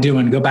 what am I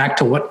doing? Go back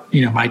to what,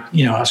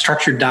 a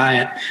structured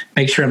diet,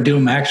 make sure I'm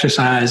doing my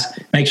exercise,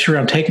 make sure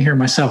I'm taking care of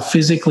myself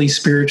physically,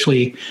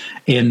 spiritually,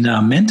 and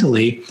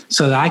mentally,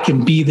 so that I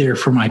can be there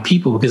for my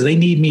people because they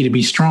need me to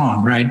be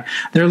strong, right?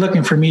 They're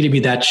looking for me to be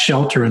that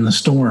shelter in the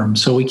storm.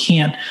 So we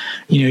can't,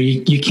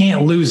 you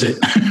can't lose it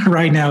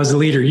right now as a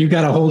leader. You've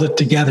got to hold it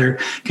together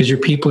because your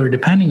people are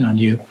depending on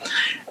you.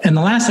 And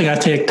the last thing I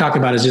talk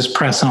about is just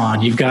press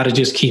on. You've got to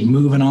just keep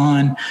moving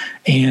on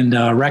and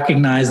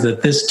recognize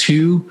that this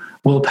too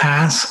will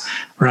pass,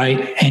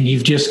 right? And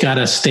you've just got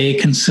to stay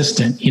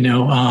consistent.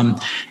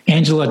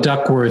 Angela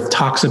Duckworth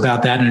talks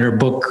about that in her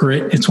book,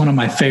 Grit. It's one of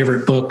my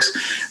favorite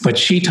books, but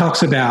she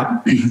talks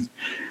about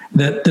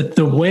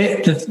the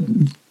way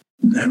that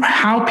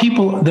how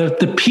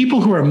the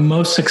people who are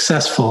most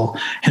successful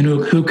and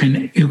who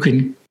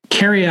can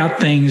carry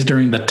out things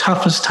during the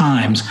toughest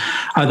times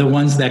are the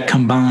ones that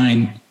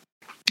combine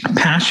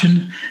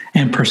passion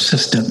and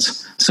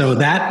persistence. So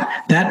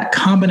that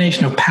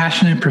combination of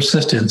passion and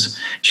persistence,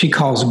 she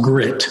calls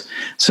grit.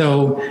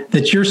 So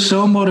that you're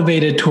so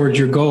motivated towards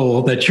your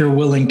goal that you're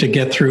willing to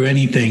get through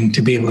anything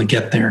to be able to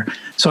get there.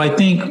 So I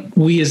think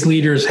we as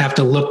leaders have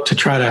to look to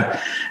try to,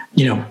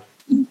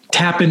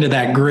 tap into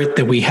that grit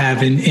that we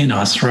have in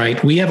us,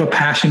 right? We have a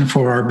passion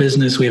for our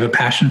business. We have a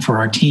passion for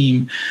our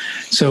team.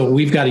 So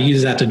we've got to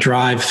use that to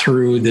drive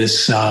through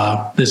this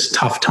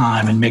tough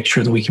time and make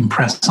sure that we can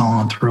press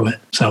on through it.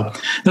 So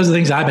those are the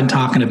things I've been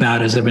talking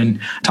about as I've been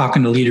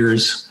talking to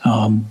leaders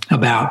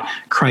about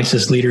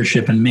crisis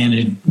leadership and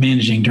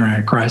managing during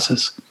a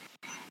crisis.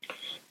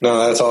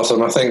 No, that's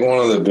awesome. I think one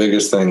of the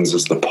biggest things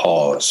is the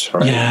pause,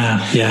 right?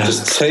 Yeah.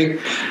 Just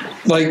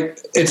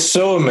it's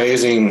so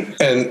amazing.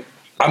 And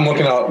I'm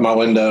looking out my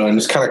window and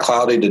it's kind of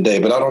cloudy today,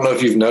 but I don't know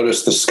if you've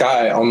noticed the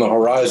sky on the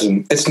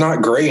horizon. It's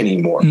not gray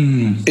anymore.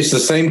 It's the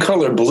same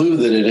color blue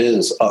that it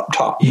is up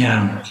top.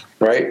 Yeah.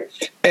 Right.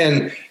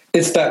 And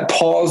it's that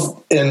pause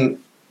in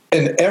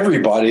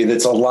everybody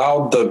that's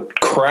allowed the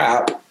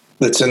crap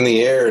that's in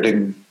the air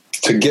to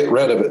get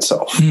rid of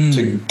itself,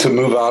 to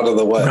move out of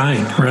the way.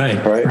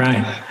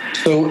 Right.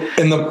 So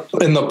in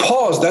the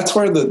pause, that's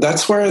where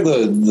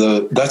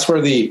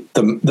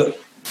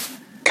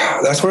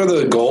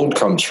the gold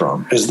comes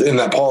from, is in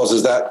that pause,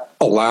 is that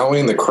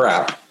allowing the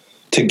crap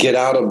to get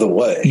out of the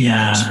way.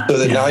 Yeah. So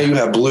that now you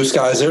have blue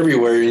skies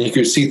everywhere and you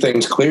can see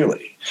things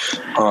clearly.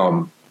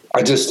 I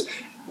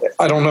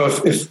don't know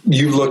if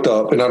you've looked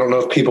up, and I don't know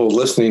if people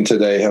listening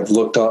today have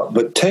looked up,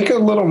 but take a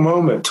little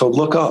moment to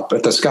look up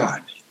at the sky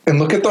and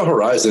look at the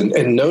horizon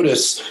and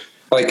notice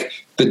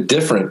the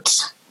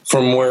difference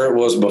from where it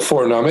was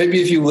before. Now,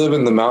 maybe if you live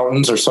in the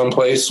mountains or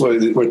someplace where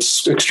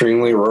it's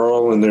extremely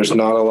rural and there's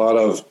not a lot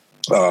of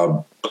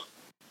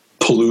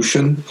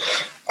pollution,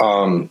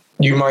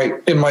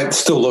 it might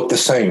still look the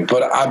same,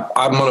 but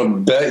I'm going to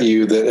bet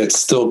you that it's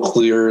still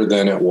clearer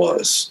than it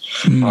was.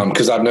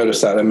 Cause I've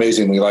noticed that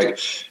amazingly. Like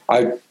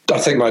I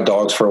take my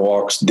dogs for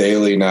walks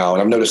daily now.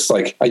 And I've noticed,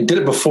 like, I did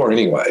it before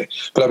anyway,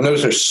 but I've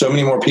noticed there's so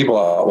many more people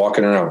out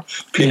walking around.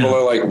 People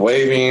are like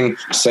waving,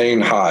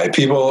 saying hi.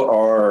 People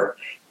are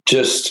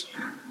just,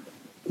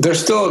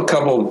 there's still a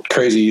couple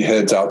crazy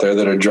heads out there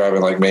that are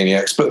driving like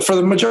maniacs, but for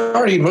the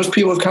majority, most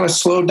people have kind of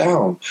slowed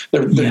down.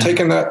 They're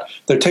taking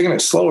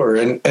it slower.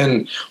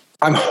 And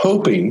I'm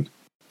hoping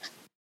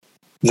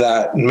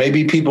that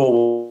maybe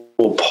people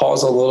will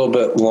pause a little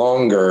bit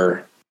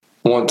longer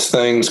once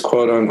things,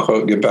 quote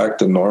unquote, get back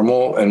to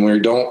normal, and we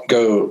don't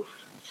go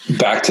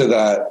back to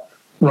that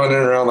running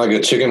around like a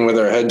chicken with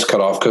our heads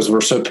cut off because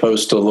we're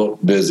supposed to look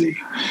busy.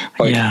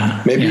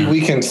 Like maybe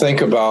we can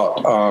think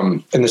about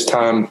in this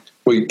time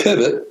we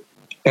pivot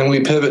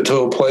to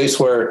a place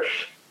where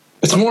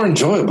it's more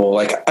enjoyable.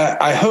 Like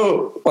I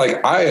hope,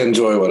 like I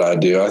enjoy what I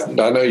do.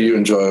 I know you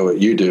enjoy what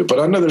you do, but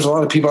I know there's a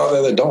lot of people out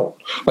there that don't.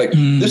 Like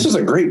this is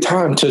a great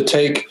time to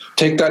take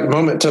that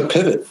moment to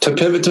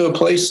pivot to a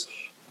place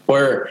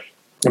where,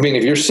 I mean,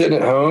 if you're sitting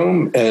at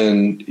home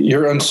and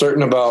you're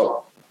uncertain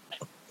about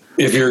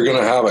if you're going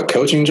to have a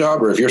coaching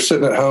job, or if you're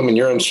sitting at home and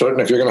you're uncertain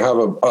if you're going to have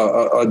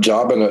a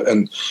job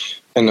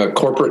in a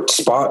corporate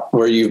spot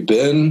where you've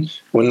been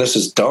when this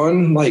is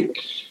done, like,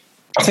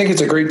 I think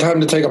it's a great time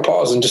to take a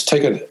pause and just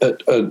take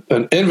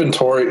an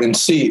inventory and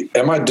see,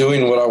 am I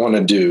doing what I want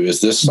to do?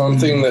 Is this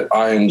something that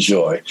I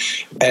enjoy?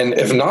 And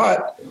if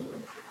not,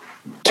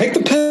 take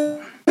the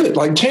pivot,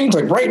 like change,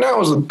 like right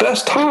now is the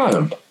best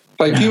time.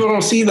 Like people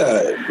don't see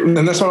that.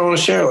 And that's what I want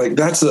to share. Like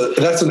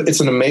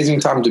it's an amazing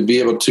time to be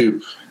able to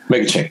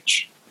make a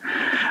change.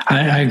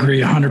 I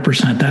agree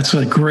 100%. That's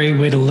a great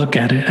way to look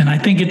at it. And I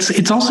think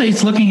it's also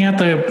looking at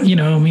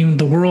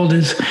the world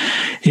is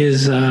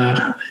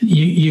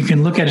you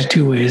can look at it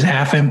two ways,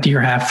 half empty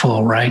or half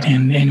full, right?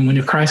 And when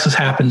a crisis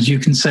happens, you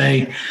can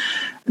say,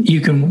 you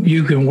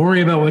can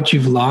worry about what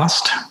you've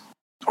lost,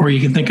 or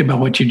you can think about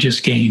what you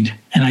just gained.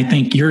 And I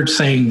think you're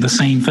saying the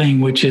same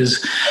thing, which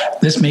is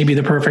this may be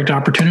the perfect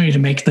opportunity to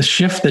make the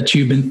shift that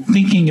you've been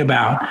thinking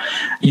about,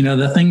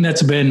 the thing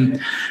that's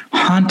been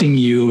haunting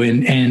you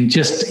and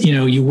just,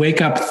 you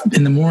wake up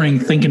in the morning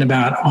thinking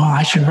about,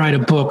 I should write a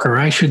book, or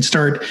I should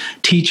start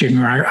teaching,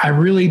 or I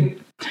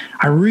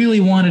really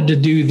wanted to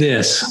do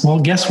this. Well,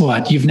 guess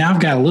what? You've now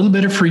got a little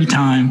bit of free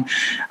time.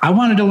 I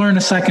wanted to learn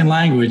a second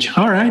language.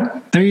 All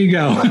right, there you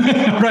go.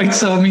 Right.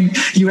 So, I mean,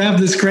 you have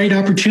this great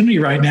opportunity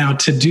right now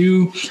to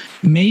do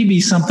maybe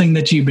something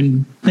that you've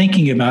been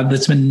thinking about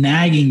that's been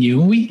nagging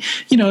you.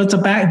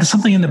 It's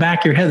something in the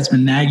back of your head that's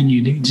been nagging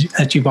you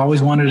that you've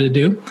always wanted to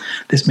do.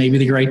 This may be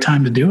the great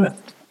time to do it.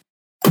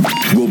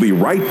 We'll be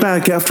right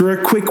back after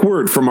a quick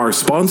word from our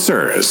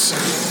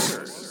sponsors.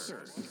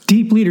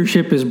 Deep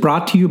Leadership is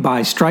brought to you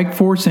by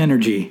Strikeforce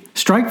Energy.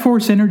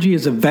 Strikeforce Energy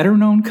is a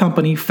veteran-owned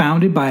company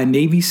founded by a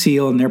Navy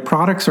SEAL, and their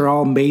products are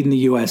all made in the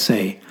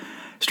USA.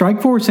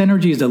 Strikeforce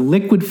Energy is a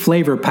liquid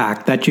flavor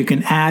pack that you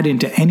can add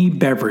into any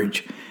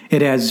beverage.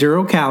 It has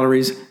 0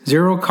 calories,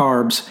 0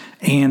 carbs,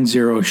 and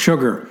 0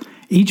 sugar.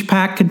 Each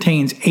pack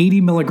contains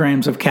 80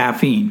 milligrams of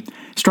caffeine.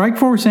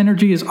 Strikeforce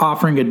Energy is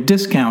offering a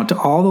discount to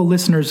all the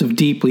listeners of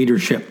Deep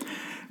Leadership.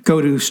 Go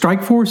to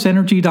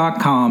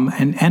strikeforceenergy.com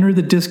and enter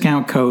the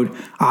discount code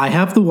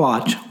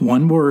IHaveTheWatch,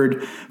 one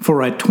word,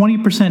 for a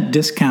 20%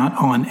 discount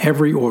on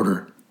every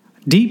order.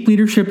 Deep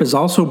Leadership is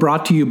also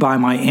brought to you by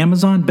my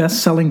Amazon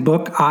best-selling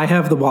book, I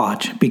Have the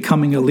Watch,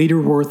 Becoming a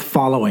Leader Worth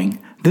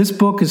Following. This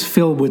book is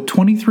filled with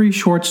 23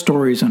 short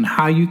stories on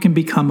how you can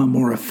become a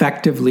more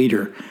effective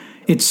leader.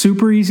 It's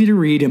super easy to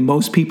read, and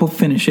most people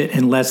finish it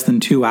in less than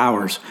 2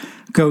 hours.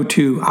 Go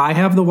to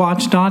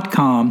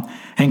IHaveTheWatch.com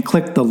and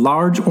click the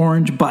large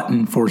orange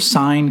button for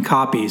signed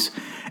copies.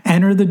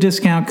 Enter the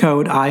discount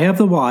code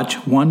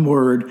IHaveTheWatch, one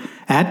word,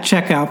 at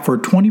checkout for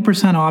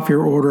 20% off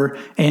your order,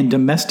 and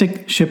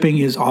domestic shipping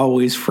is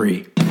always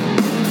free.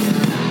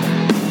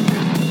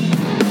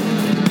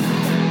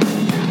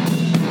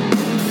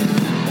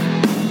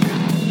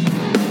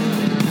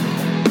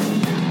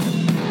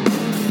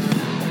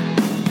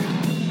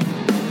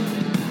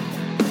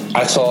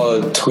 I saw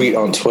a tweet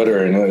on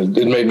Twitter, and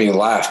it made me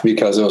laugh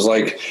because it was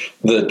like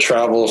the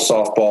travel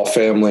softball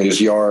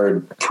family's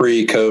yard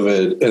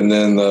pre-COVID, and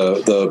then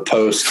the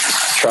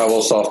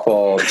post-travel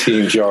softball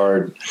team's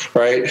yard,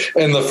 right?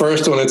 And the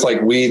first one, it's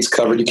like weeds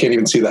covered. You can't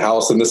even see the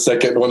house. And the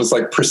second one is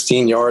like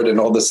pristine yard and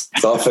all this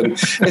stuff. And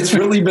it's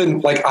really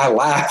been like, I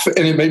laugh.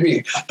 And it made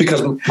me,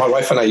 because my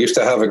wife and I used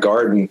to have a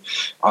garden,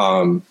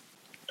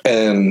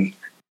 and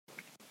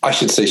I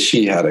should say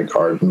she had a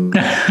garden.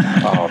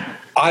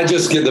 I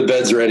just get the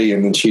beds ready,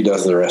 and then she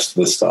does the rest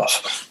of the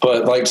stuff.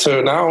 But like,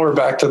 so now we're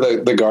back to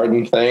the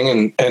garden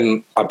thing.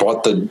 And I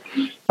bought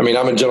I'm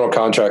a general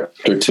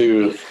contractor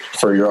too,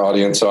 for your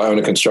audience. So I own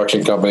a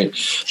construction company.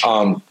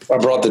 I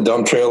brought the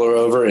dump trailer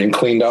over and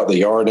cleaned out the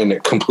yard, and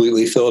it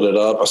completely filled it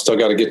up. I still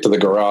got to get to the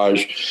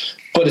garage.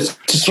 but it's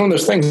just one of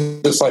those things.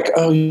 It's like,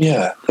 oh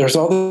yeah, there's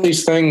all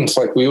these things.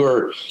 Like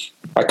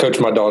I coach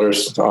my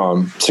daughter's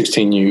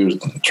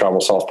 16U travel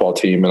softball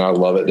team, and I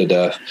love it to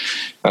death.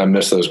 I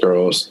miss those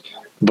girls,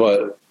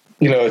 but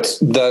it's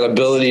that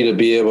ability to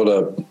be able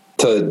to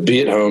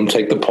be at home,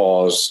 take the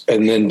pause,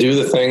 and then do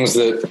the things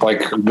that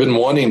like I've been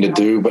wanting to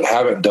do but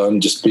haven't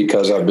done just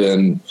because I've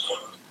been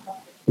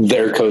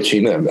there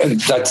coaching them. And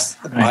that's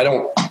I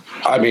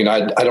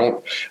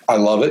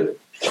love it.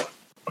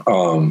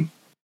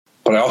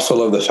 But I also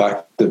love the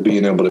fact that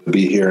being able to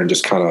be here and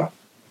just kind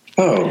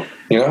of,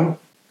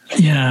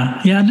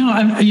 Yeah.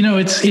 No,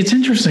 it's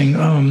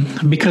interesting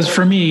because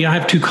for me, I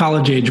have 2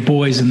 college-age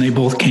boys, and they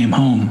both came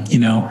home.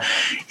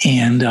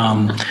 And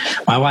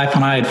my wife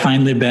and I had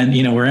finally been.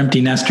 We're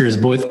empty nesters.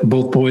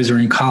 Both boys are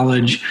in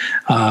college.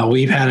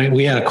 We had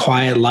a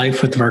quiet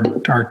life with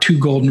our 2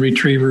 golden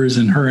retrievers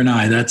and her and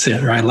I. That's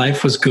it, right?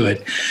 Life was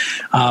good.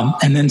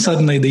 And then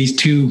suddenly these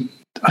 2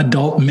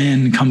 adult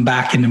men come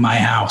back into my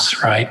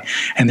house, right?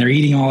 And they're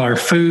eating all our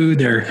food.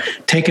 They're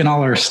taking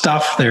all our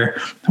stuff.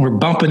 We're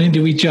bumping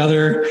into each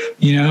other,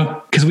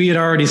 because we had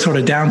already sort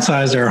of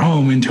downsized our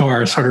home into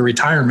our sort of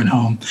retirement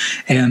home.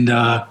 And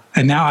now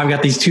I've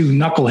got these 2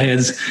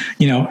 knuckleheads,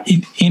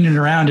 in and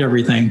around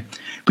everything.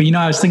 But,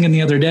 I was thinking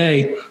the other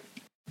day,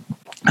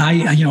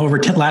 over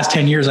last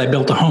 10 years, I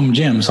built a home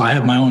gym. So I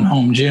have my own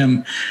home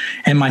gym,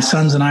 and my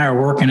sons and I are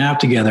working out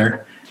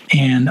together.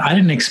 And I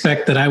didn't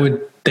expect that I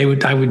would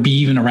be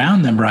even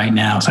around them right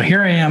now. So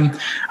here I am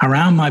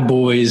around my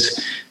boys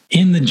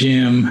in the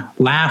gym,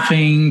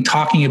 laughing,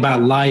 talking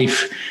about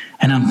life.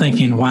 And I'm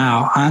thinking,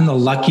 wow, I'm the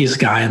luckiest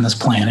guy on this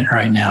planet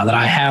right now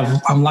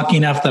I'm lucky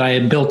enough that I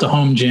had built a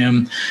home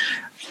gym.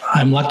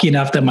 I'm lucky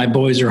enough that my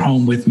boys are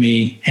home with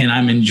me, and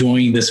I'm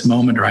enjoying this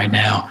moment right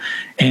now.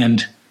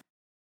 And,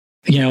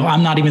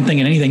 I'm not even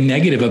thinking anything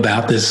negative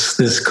about this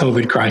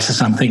COVID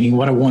crisis. I'm thinking,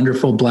 what a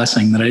wonderful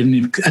blessing that I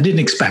didn't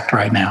expect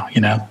right now,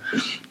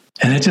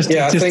 And it just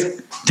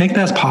take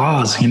that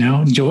pause,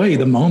 enjoy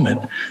the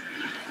moment.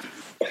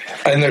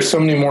 And there's so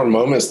many more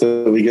moments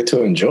that we get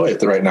to enjoy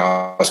right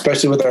now,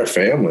 especially with our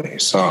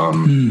families.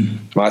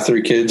 My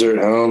 3 kids are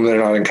at home. They're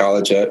not in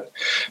college yet,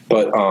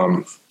 but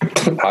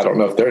I don't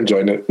know if they're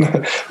enjoying it.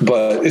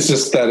 But it's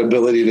just that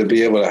ability to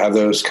be able to have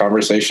those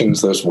conversations,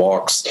 those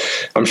walks.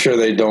 I'm sure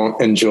they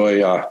don't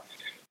enjoy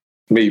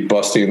me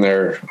busting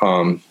them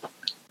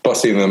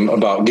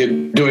about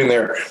doing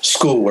their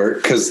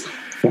schoolwork, because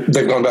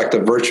they've gone back to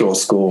virtual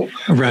school.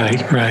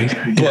 Right.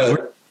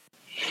 But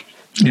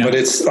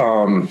it's,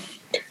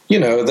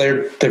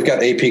 they've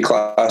got AP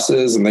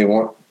classes, and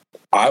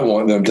I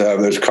want them to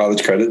have those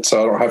college credits,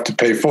 so I don't have to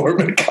pay for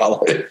them in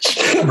college.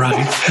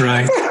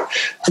 Right.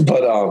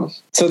 But,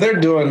 so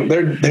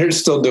they're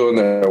still doing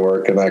their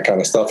work and that kind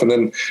of stuff. And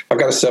then I've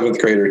got a 7th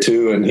grader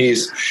too, and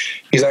he's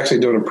actually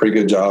doing a pretty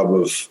good job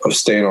of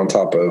staying on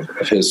top of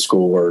his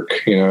schoolwork,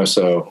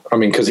 so,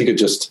 cause he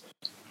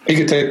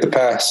could take the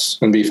pass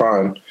and be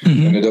fine,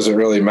 and it doesn't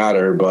really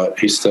matter, but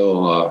he's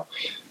still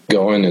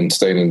going and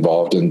staying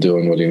involved and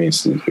doing what he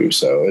needs to do.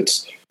 So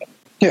it's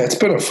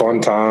been a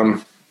fun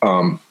time.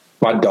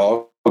 My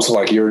dogs,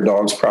 like your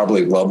dogs,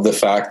 probably love the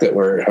fact that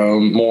we're at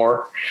home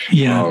more.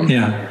 Yeah.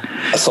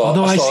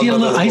 Although I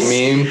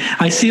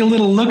see a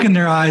little look in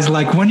their eyes,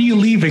 like, when are you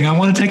leaving? I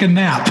want to take a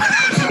nap.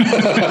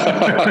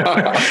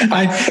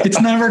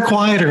 It's never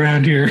quiet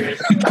around here.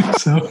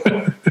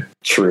 So.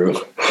 True.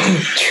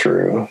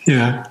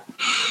 Yeah.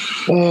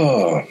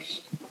 Oh,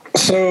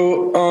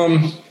 so,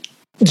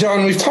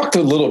 John, we've talked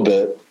a little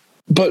bit,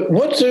 but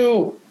what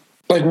do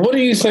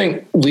you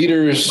think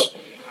leaders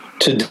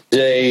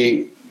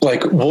today,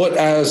 what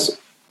as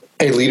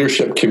a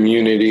leadership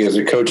community, as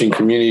a coaching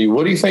community,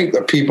 what do you think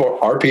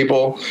our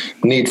people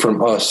need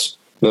from us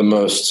the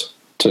most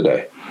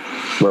today,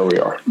 where we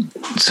are?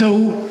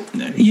 So,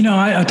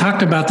 I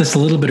talked about this a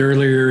little bit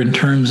earlier in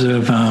terms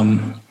of,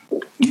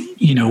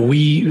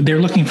 they're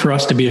looking for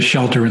us to be a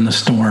shelter in the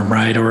storm,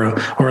 right? Or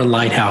a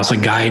lighthouse, a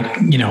guide.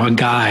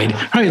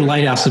 Probably a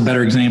lighthouse is a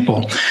better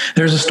example.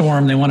 There's a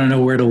storm. They want to know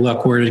where to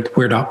look, where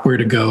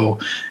to go,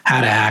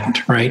 how to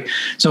act, right?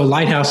 So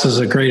lighthouse is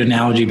a great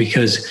analogy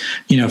because,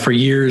 for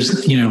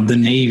years, the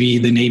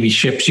Navy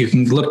ships, you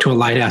can look to a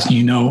lighthouse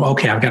and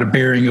okay, I've got a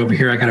bearing over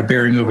here. I got a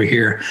bearing over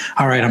here.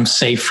 All right, I'm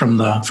safe from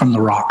the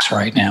rocks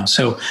right now.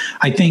 So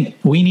I think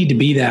we need to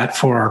be that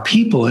for our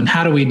people. And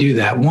how do we do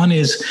that? One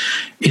is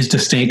to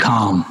stay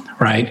calm,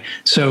 right?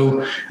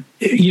 So,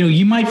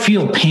 you might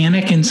feel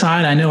panic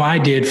inside. I know I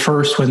did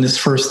first when this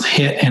first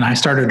hit and I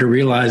started to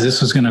realize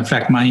this was going to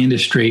affect my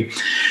industry.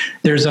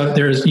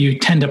 You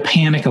tend to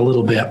panic a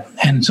little bit.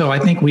 And so I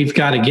think we've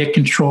got to get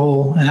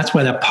control. And that's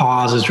why that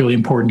pause is really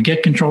important.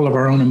 Get control of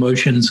our own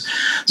emotions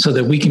so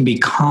that we can be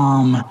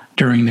calm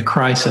during the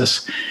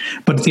crisis.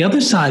 But the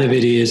other side of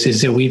it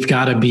is that we've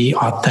got to be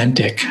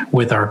authentic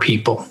with our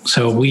people.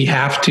 So we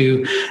have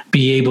to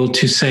be able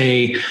to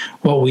say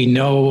what we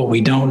know, what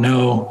we don't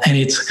know. And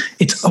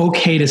it's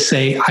okay to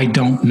say, I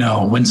don't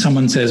know. When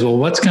someone says, well,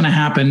 what's going to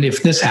happen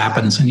if this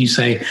happens? And you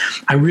say,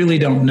 I really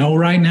don't know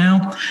right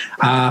now.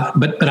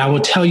 But I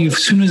will tell you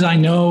as soon as I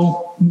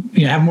know,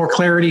 have more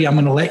clarity, I'm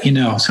going to let you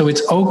know. So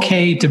it's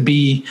okay to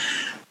be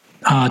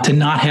to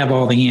not have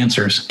all the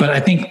answers. But I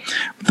think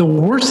the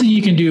worst thing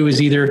you can do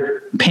is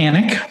either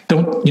panic.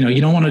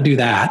 You don't want to do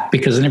that,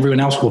 because then everyone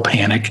else will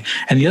panic.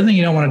 And the other thing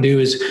you don't want to do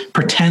is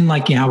pretend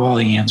like you have all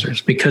the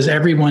answers, because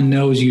everyone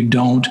knows you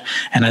don't.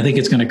 And I think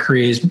it's going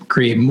to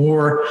create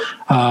more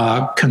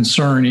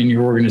concern in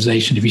your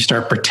organization if you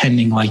start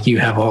pretending like you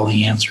have all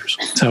the answers.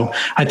 So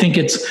I think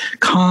it's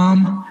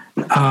calm,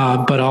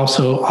 but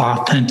also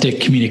authentic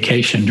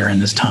communication during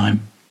this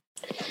time.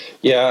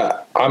 Yeah,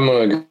 I'm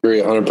going to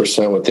agree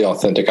 100% with the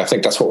authentic. I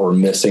think that's what we're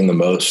missing the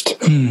most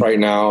right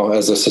now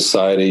as a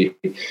society,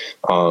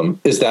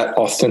 is that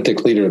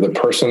authentic leader, the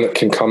person that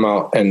can come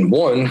out and,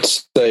 one,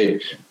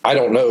 say, I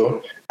don't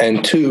know,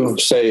 and two,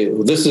 say,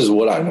 this is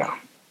what I know.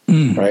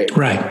 Right.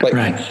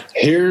 Right.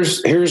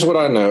 Here's what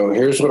I know.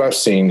 Here's what I've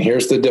seen.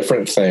 Here's the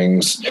different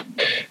things.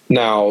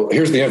 Now,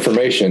 here's the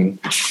information.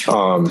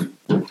 I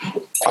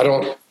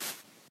don't,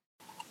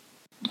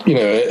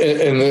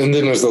 and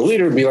then as the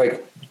leader, be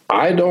like,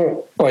 I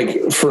don't,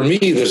 for me,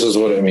 this is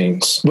what it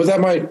means. But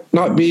that might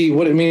not be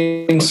what it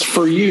means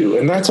for you.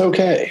 And that's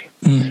okay.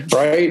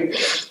 Right?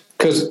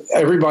 Because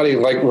everybody,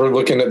 we're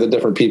looking at the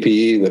different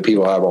PPE that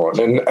people have on.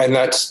 And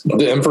that's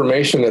the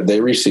information that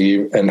they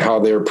receive, and how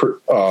they're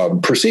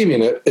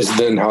perceiving it is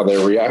then how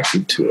they're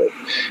reacting to it.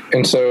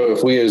 And so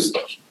if we as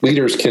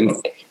leaders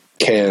can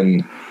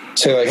say,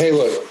 hey,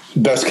 look,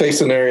 best case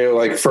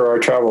scenario, for our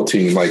travel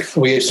team,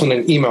 we send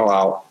an email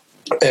out,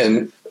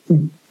 and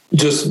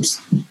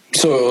just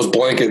so it was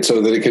blanket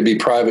so that it could be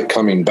private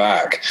coming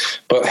back.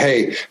 But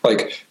hey,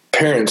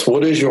 parents,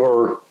 what is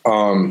your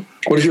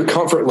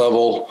comfort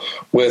level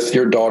with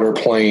your daughter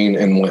playing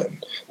and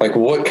when?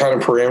 What kind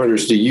of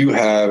parameters do you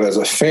have as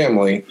a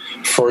family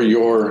for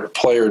your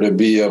player to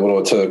be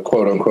able to,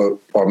 quote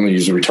unquote, I'm going to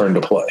use a return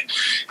to play.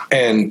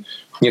 And,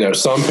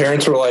 some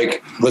parents were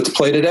like, let's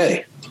play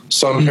today.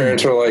 Some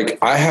parents are like,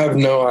 I have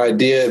no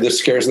idea. This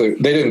scares the,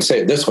 they didn't say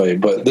it this way,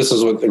 but this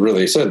is what they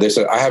really said. They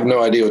said, I have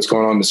no idea what's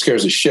going on. This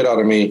scares the shit out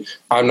of me.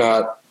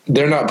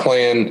 They're not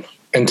playing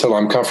until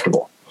I'm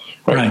comfortable.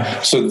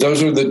 Right. So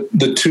those are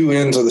the two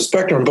ends of the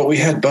spectrum, but we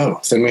had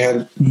both, and we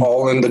had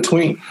all in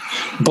between.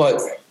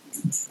 But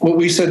what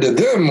we said to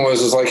them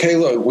was hey,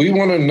 look, we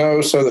want to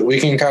know so that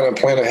we can kind of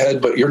plan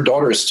ahead, but your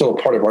daughter is still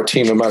a part of our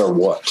team no matter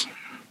what.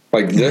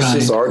 This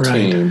is our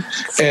team,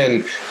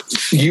 and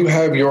you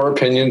have your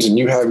opinions and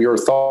you have your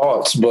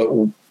thoughts, but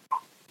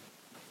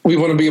we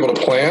want to be able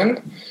to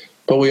plan,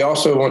 but we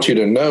also want you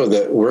to know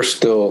that we're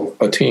still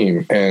a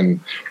team. And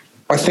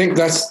I think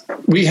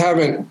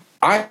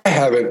I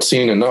haven't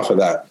seen enough of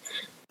that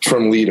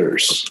from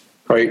leaders,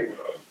 right?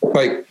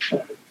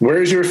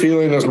 Where's your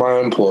feeling as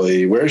my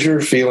employee? Where's your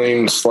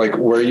feelings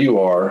where you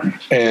are?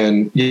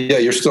 And yeah,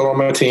 you're still on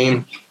my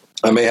team.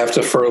 I may have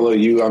to furlough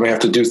you. I may have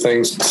to do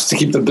things to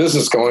keep the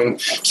business going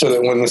so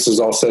that when this is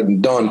all said and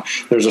done,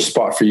 there's a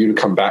spot for you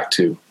to come back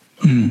to.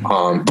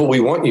 But we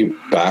want you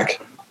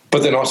back.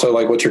 But then also,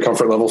 what's your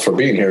comfort level for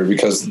being here?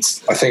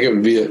 Because I think it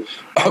would be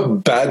a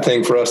bad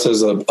thing for us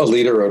as a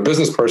leader or a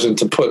business person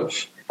to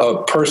put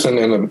a person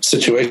in a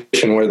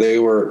situation where they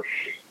were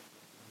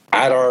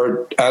at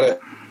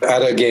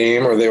a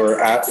game, or they were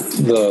at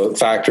the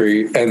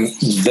factory and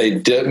they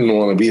didn't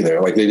want to be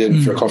there. They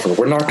didn't feel comfortable.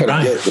 We're not going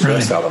to get the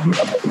best out of them.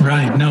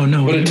 Right. No.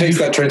 But it takes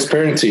that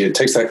transparency. It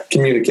takes that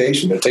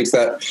communication. It takes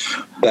that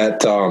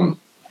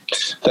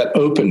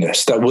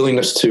openness, that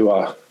willingness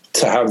to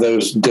have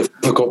those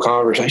difficult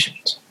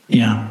conversations.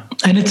 Yeah.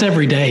 And it's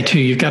every day too.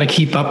 You've got to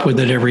keep up with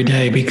it every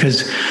day,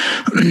 because,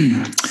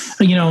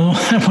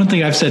 one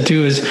thing I've said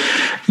too is,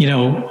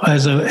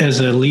 as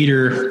a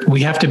leader,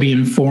 we have to be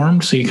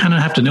informed. So you kind of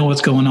have to know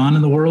what's going on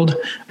in the world,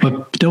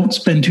 but don't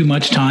spend too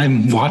much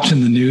time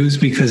watching the news,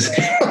 because,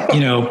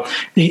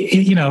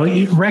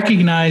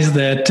 recognize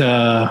that,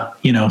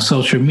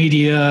 social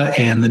media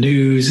and the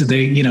news,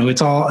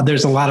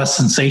 there's a lot of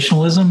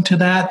sensationalism to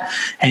that,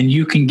 and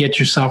you can get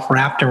yourself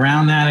wrapped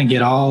around that and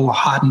get all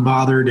hot and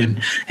bothered and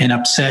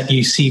upset.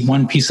 You see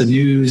one piece of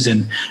news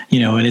and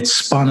it's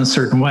spun a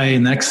certain way,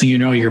 and the next thing you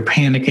know, you're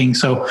panicking.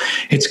 So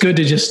it's good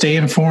to just stay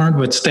informed,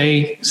 but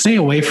stay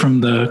away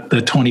from the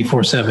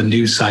 24/7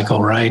 news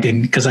cycle, right?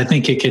 And because I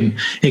think it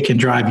can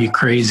drive you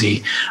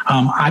crazy.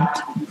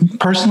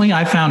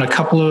 I found a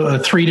couple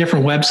of 3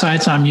 different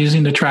websites I'm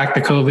using to track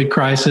the COVID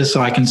crisis,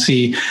 so I can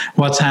see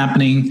what's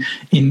happening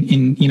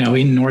in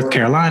North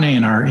Carolina,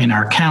 in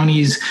our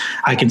counties.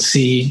 I can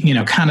see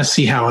kind of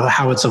see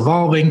how it's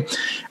evolving.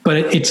 But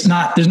but it's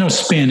not, there's no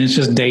spin. It's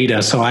just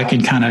data. So I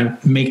can kind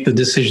of make the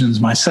decisions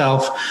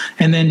myself,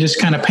 and then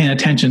just kind of paying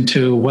attention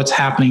to what's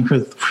happening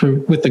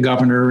with the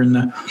governor and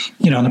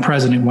the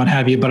president, what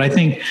have you. But I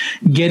think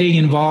getting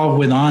involved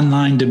with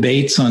online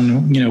debates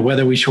on,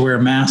 whether we should wear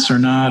masks or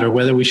not, or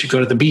whether we should go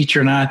to the beach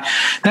or not,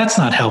 that's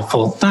not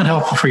helpful. It's not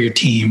helpful for your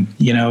team.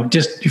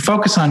 Just you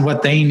focus on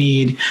what they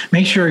need,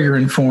 make sure you're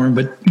informed,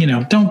 but,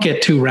 don't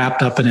get too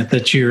wrapped up in it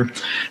that you're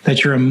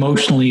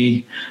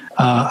emotionally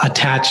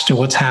attached to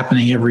what's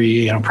happening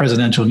every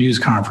presidential news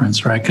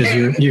conference, right? Because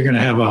you're going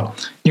to have a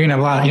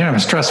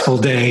stressful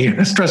day,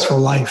 a stressful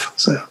life.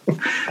 So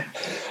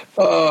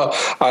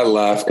I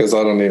laugh because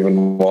I don't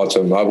even watch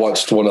them. I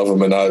watched one of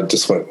them and I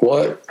just went,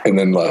 "What?" and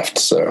then left.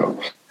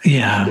 So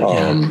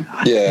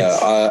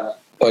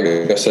like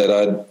I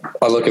said,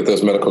 I look at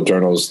those medical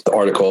journals, the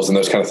articles, and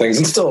those kind of things,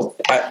 and still,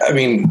 I'm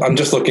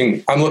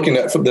looking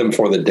at them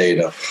for the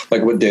data,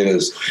 like what data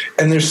is,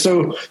 and there's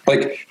some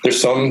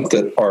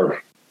that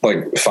are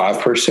like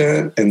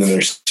 5%, and then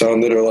there's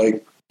some that are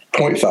like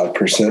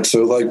 0.5%.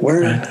 So like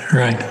where,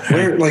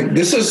 like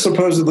this is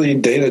supposedly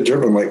data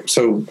driven, like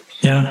so.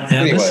 Yeah.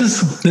 Anyway.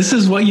 This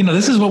is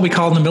what we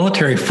call in the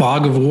military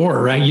fog of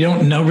war, right? You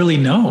don't really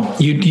know.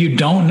 You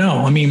don't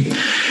know. I mean,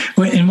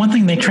 and one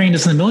thing they trained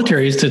us in the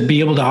military is to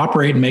be able to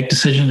operate and make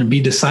decisions and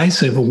be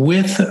decisive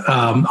with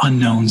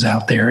unknowns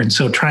out there. And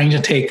so trying to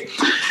take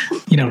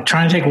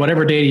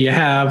whatever data you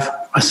have,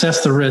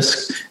 assess the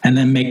risk, and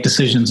then make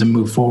decisions and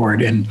move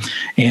forward. And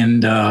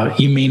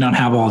you may not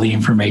have all the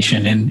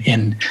information.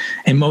 And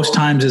most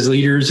times as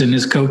leaders and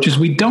as coaches,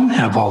 we don't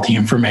have all the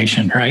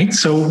information, right?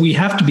 So we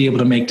have to be able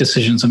to make decisions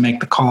and make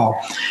the call.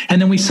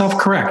 And then we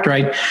self-correct,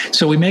 right?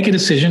 So we make a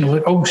decision,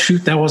 oh,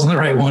 shoot, that wasn't the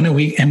right one.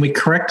 And we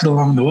correct it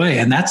along the way.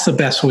 And that's the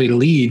best way to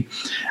lead.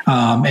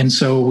 And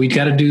so we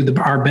got to do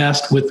our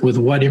best with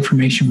what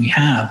information we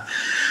have.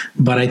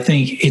 But I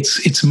think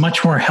it's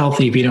much more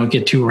healthy if you don't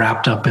get too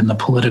wrapped up in the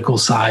political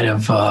side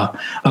of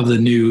the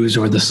news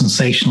or the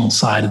sensational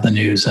side of the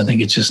news. I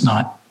think it's just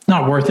not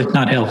worth it,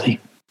 not healthy.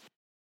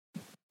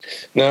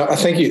 No, I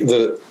think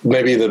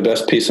maybe the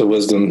best piece of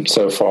wisdom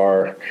so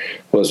far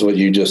was what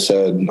you just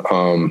said,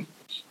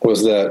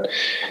 was that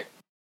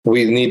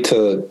we need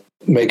to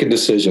make a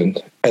decision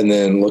and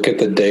then look at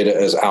the data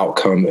as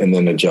outcome and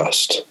then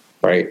adjust,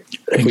 right?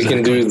 Exactly. If we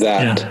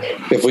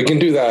can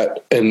do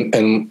that,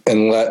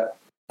 and let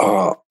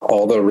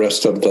all the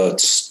rest of the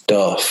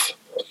stuff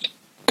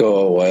go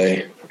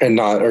away and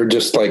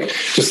just let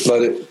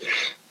it.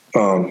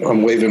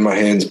 I'm waving my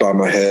hands by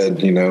my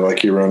head,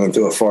 like you're running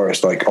through a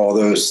forest. Like all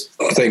those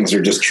things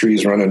are just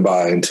trees running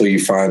by until you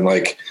find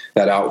like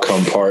that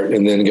outcome part,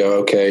 and then go,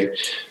 okay,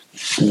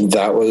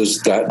 that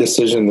was that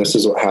decision. This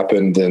is what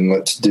happened. Then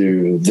let's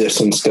do this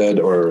instead,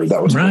 or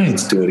that was right.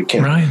 Let's do it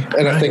again. Right.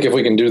 And I think if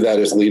we can do that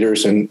as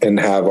leaders and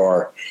have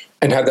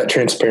that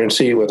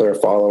transparency with our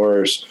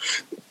followers,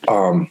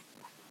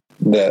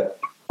 that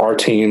our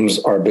teams,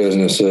 our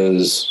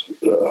businesses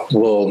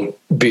will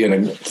be in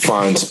a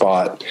fine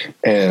spot.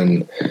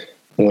 And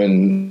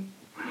when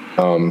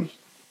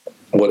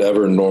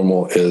whatever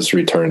normal is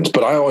returns.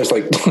 But I always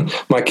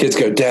my kids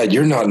go, "Dad,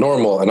 you're not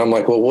normal." And I'm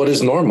like, well, what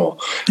is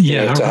normal?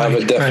 Yeah. To have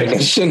a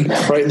definition,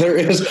 right? There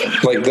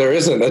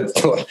isn't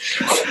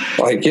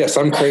yes,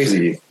 I'm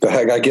crazy. The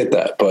heck, I get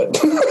that. But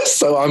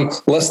so I'm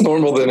less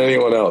normal than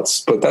anyone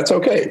else, but that's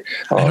okay.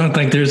 I don't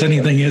think there's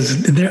anything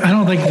I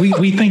don't think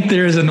we think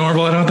there is a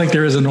normal. I don't think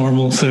there is a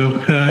normal.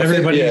 So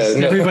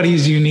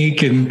everybody's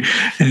unique and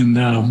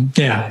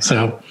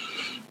so.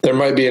 There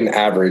might be an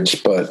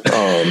average, but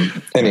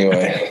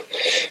anyway,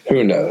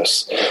 who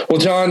knows? Well,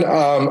 John,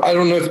 I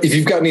don't know if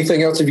you've got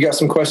anything else. If you got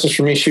some questions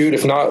for me, shoot.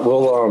 If not,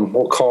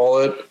 we'll call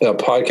it a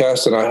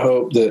podcast. And I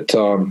hope that.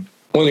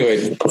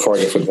 Anyway, before I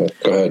get from there,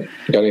 go ahead.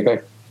 You got anything?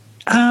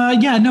 I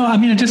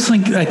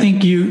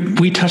think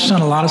we touched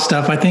on a lot of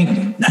stuff. I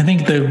think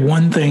the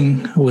one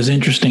thing was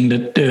interesting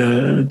that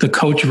the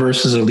coach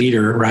versus a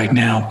leader right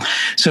now.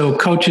 So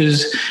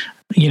coaches,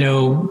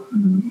 you're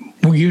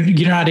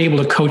not able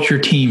to coach your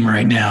team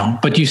right now,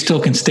 but you still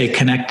can stay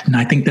connected. And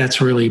I think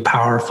that's really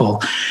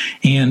powerful.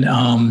 And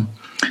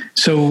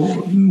so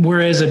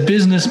whereas a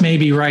business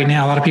maybe right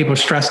now, a lot of people are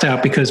stressed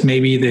out because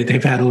maybe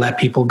they've had to let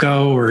people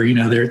go, or,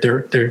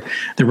 their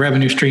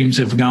revenue streams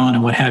have gone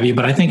and what have you.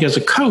 But I think as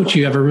a coach,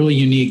 you have a really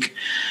unique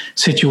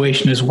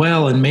situation as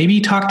well. And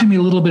maybe talk to me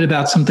a little bit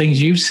about some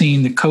things you've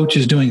seen the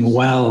coaches doing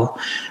well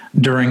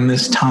during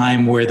this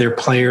time where their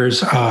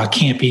players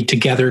can't be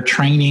together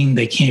training,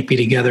 they can't be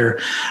together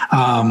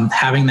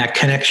having that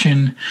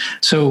connection.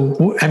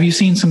 So have you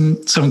seen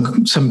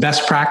some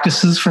best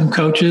practices from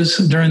coaches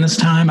during this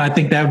time? I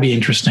think that would be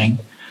interesting.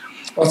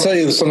 I'll tell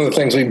you some of the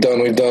things we've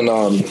done. We've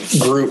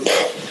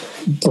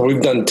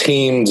done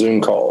team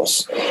Zoom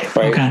calls,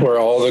 right? Okay. Where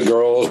all the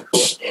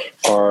girls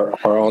are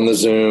on the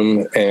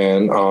Zoom,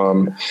 and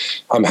I'm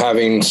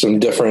having some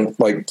different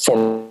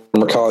former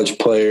college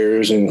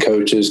players and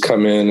coaches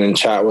come in and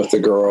chat with the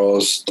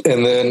girls,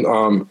 and then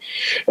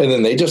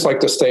they just like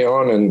to stay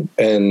on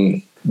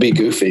and be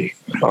goofy,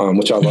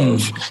 which I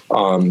love.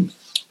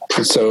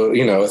 So,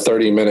 you know, a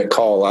 30-minute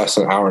call lasts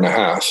an hour and a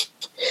half,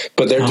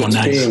 but they're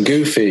just being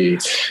goofy,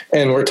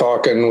 and we're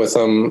talking with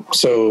them.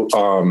 So,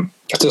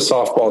 it's a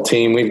softball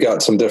team. We've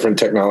got some different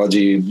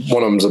technology.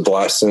 One of them's a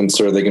blast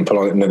sensor they can put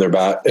on it into their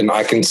bat, and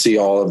I can see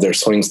all of their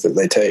swings that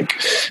they take.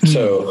 Mm-hmm.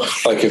 So,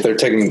 like if they're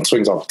taking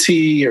swings off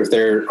tee or if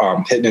they're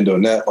hitting into a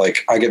net,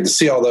 like I get to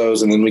see all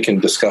those, and then we can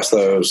discuss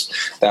those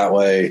that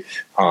way.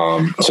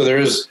 So there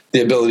is the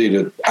ability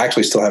to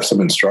actually still have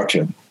some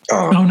instruction.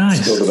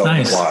 Nice.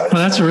 Well,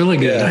 that's really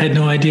good. Yeah. I had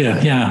no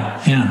idea.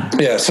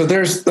 Yeah. So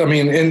there's, I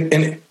mean,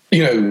 and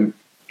you know,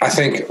 I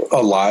think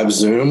a live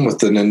Zoom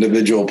with an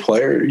individual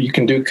player, you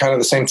can do kind of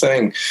the same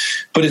thing,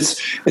 but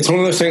it's one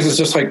of those things that's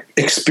just like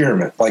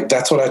experiment. Like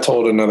that's what I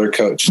told another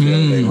coach the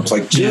other day. It's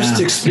like, just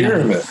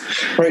experiment,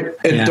 right?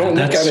 And don't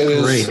look at it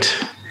as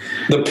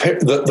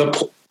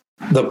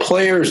the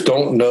players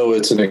don't know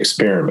it's an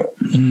experiment,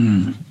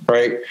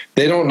 right?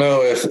 They don't know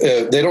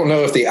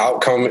if the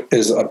outcome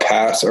is a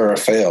pass or a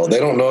fail. They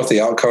don't know if the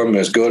outcome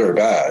is good or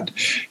bad.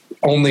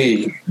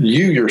 Only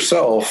you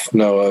yourself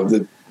know of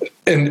the.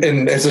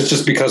 And it's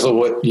just because of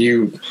what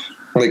you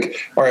like,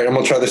 all right, I'm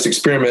going to try this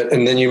experiment.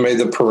 And then you made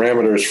the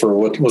parameters for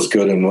what was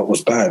good and what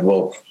was bad.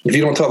 Well, if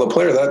you don't tell the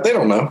player that, they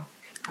don't know.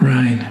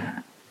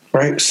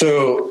 Right.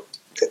 So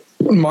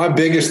my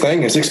biggest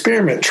thing is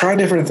experiment, try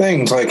different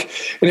things. Like,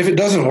 and if it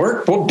doesn't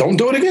work, well, don't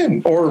do it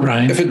again. Or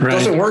if it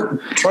doesn't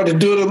work, try to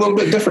do it a little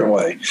bit different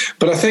way.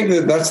 But I think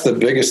that's the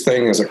biggest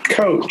thing as a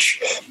coach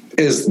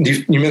is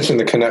you mentioned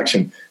the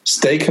connection.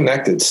 Stay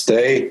connected,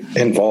 stay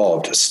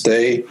involved,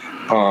 stay,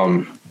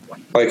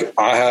 like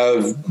I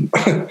have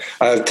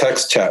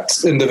text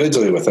chats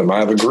individually with them. I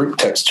have a group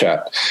text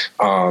chat.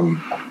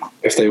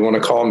 If they want to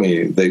call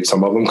me,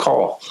 some of them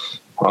call.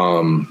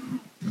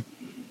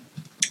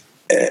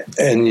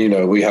 And you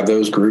know, we have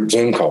those group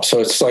Zoom calls. So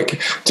it's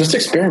like, just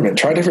experiment,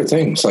 try different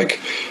things. Like,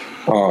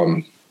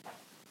 you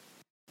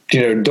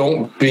know,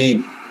 don't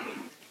be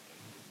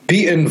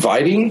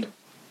inviting,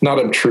 not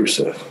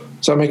obtrusive.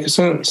 Does that make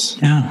sense?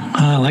 Yeah.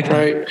 I like that.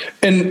 Right.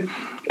 And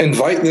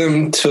invite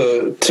them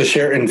to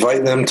share,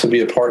 invite them to be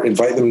a part,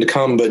 invite them to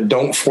come, but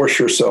don't force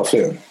yourself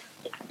in.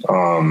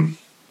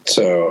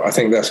 So I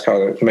think that's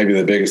kind of maybe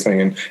the biggest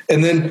thing.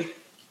 And then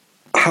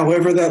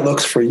however that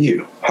looks for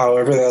you,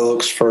 however that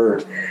looks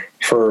for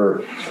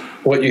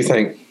what you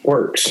think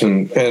works.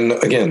 And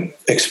again,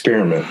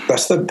 experiment.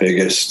 That's the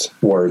biggest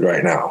word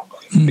right now,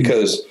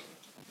 because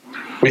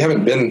we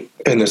haven't been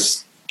in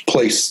this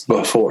place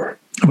before.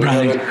 We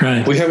haven't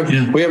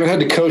had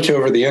to coach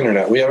over the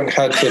internet. We haven't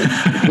had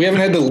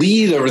to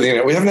lead over the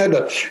internet. We haven't had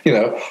to, you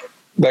know,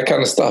 that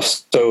kind of stuff.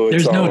 So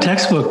there's no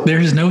textbook.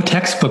 There's no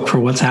textbook for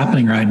what's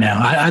happening right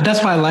now.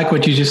 That's why I like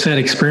what you just said,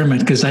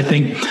 experiment, because I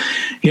think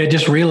I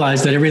just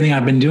realized that everything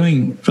I've been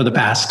doing for the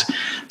past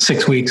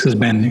 6 weeks has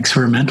been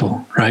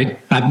experimental, right?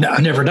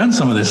 I've never done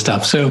some of this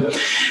stuff. So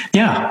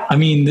yeah, I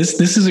mean, this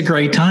is a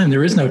great time.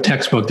 There is no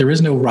textbook. There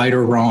is no right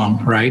or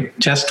wrong, right?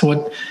 Test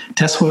what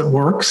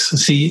works.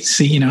 See,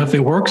 you know, if it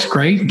works,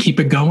 great.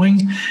 Keep it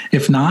going.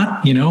 If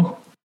not, you know,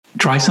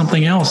 try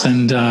something else.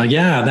 And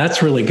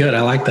that's really good.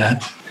 I like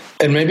that.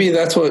 And maybe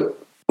that's what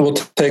we'll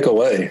take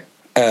away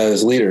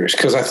as leaders,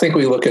 because I think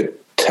we look at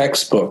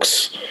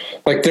textbooks.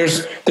 Like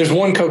there's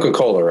one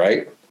Coca-Cola,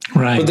 right?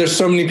 Right. But there's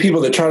so many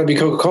people that try to be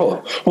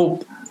Coca-Cola.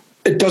 Well,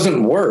 it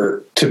doesn't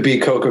work to be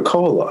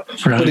Coca-Cola.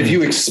 Right. But if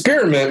you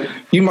experiment,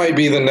 you might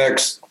be the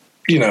next,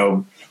 you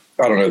know,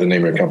 I don't know the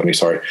name of your company,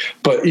 sorry.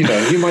 But, you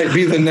know, you might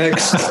be the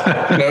next,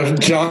 you know,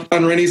 John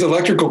Rennie's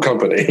electrical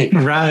company.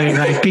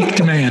 Right. Peak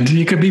demand.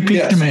 You could be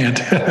peak demand.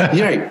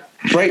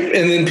 Right.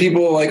 And then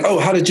people are like, oh,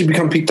 how did you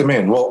become peak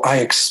demand? Well, I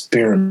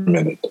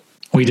experimented.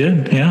 We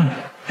did.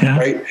 Yeah.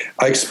 Right.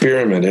 I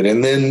experimented.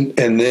 And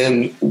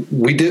then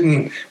we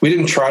didn't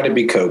try to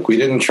be Coke. We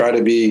didn't try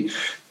to be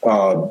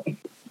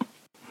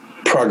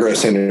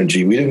Progress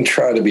Energy. We didn't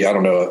try to be, I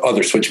don't know,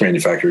 other switch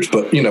manufacturers,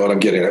 but you know what I'm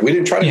getting at. We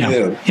didn't try to be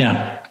them.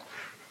 Yeah.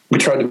 We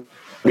tried to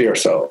be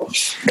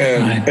ourselves.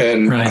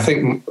 And I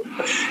think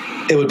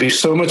it would be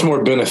so much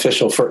more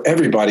beneficial for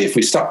everybody if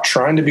we stopped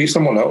trying to be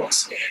someone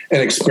else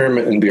and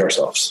experiment and be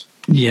ourselves.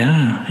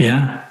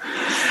 Yeah.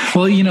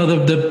 Well, you know,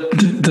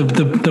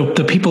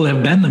 the people that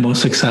have been the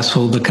most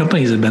successful, the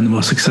companies that have been the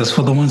most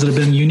successful, the ones that have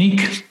been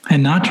unique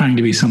and not trying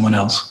to be someone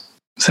else.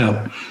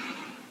 So,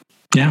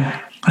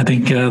 yeah, I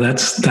think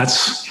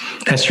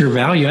that's your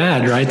value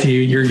add, right?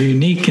 You're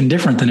unique and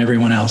different than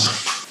everyone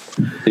else.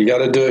 You got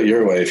to do it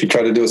your way. If you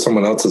try to do it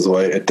someone else's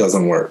way, it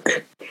doesn't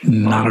work.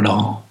 Not at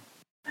all.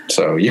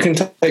 So you can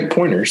take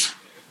pointers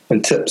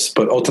and tips,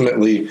 but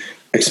ultimately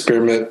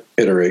experiment,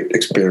 iterate.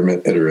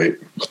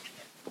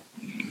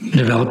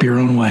 Develop your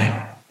own way.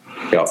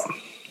 Yep.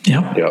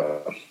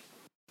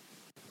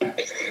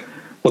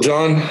 Well,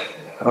 John,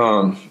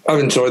 I've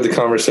enjoyed the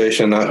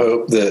conversation. I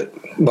hope that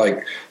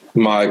like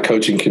my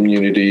coaching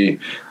community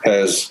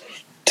has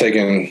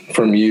taken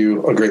from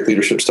you a great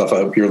leadership stuff. I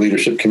hope your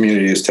leadership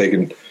community has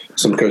taken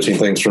some coaching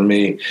things from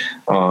me.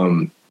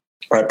 I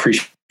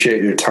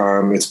appreciate your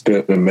time. It's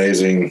been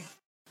amazing.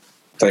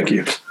 Thank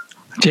you.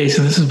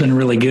 Jason, this has been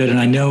really good, and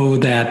I know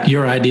that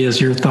your ideas,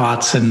 your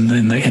thoughts, and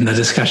the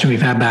discussion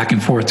we've had back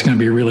and forth is going to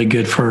be really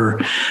good for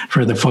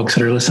the folks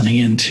that are listening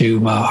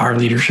into our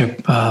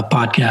leadership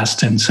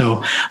podcast. And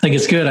so I think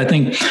it's good. I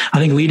think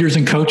leaders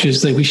and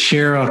coaches, that we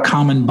share a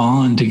common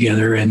bond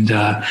together, and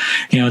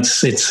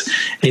it's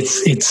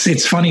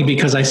funny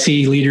because I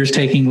see leaders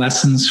taking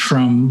lessons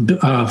from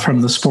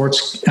the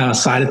sports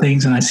side of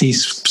things, and I see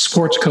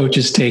sports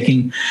coaches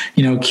taking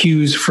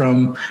cues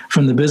from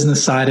the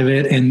business side of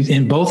it,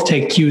 and both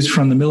take cues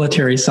from the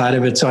military side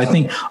of it. So I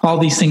think all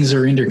these things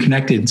are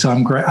interconnected. So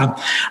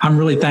I'm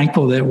really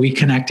thankful that we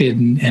connected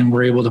and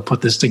we're able to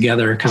put this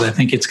together, because I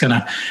think it's going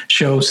to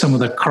show some of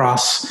the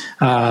cross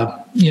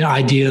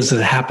ideas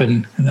that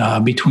happen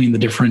between the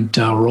different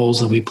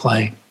roles that we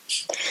play.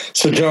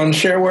 So John,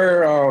 share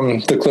where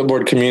the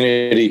Clipboard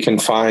community can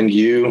find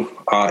you,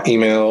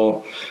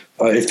 email,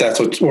 if that's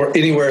or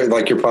anywhere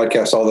like your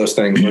podcast, all those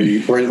things,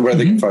 where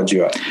they can find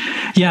you at.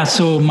 Yeah.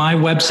 So my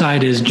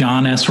website is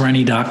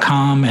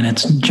johnsrennie.com, and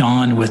it's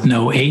John with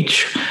no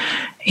H.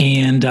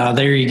 And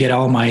there you get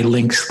all my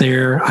links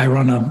there. I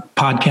run a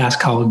podcast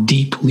called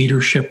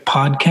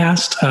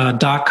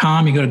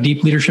deepleadershippodcast.com. You go to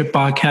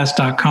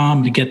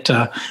deepleadershippodcast.com to get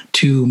to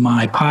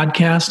my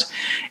podcast,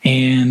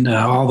 and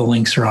all the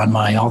links are on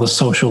all the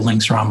social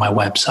links are on my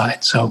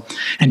website. So,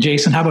 and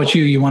Jason, how about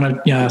you? You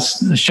want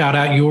to shout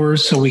out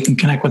yours so we can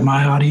connect with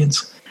my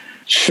audience?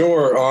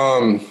 Sure.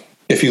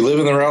 If you live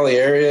in the Raleigh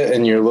area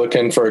and you're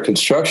looking for a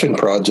construction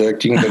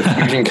project, you can go to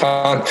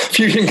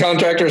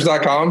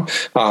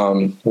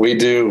fusioncontractors.com. We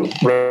do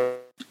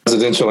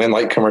residential and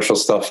light commercial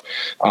stuff,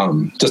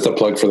 just a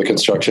plug for the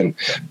construction.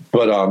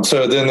 But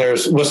so then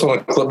there's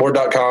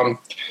whistleandclipboard.com.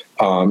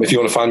 If you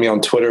want to find me on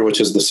Twitter, which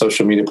is the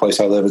social media place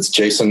I live, it's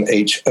Jason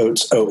H.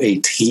 Oates,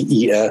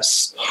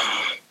 Oates.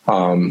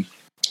 And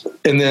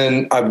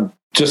then I've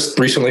just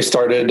recently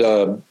started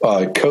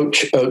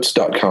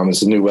coachoates.com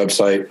is a new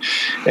website.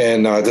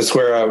 And that's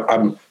where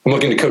I'm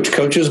looking to coach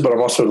coaches, but I'm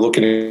also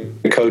looking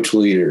to coach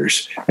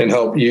leaders and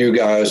help you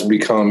guys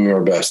become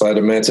your best. That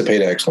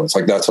emancipate excellence.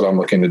 Like that's what I'm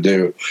looking to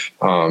do.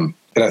 And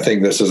I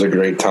think this is a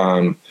great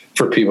time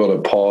for people to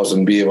pause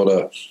and be able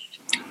to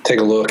take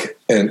a look.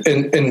 And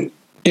we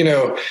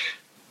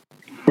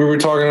were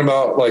talking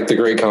about like the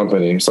great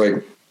companies, like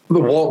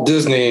the Walt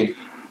Disney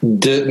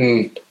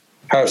didn't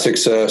have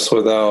success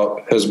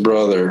without his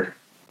brother.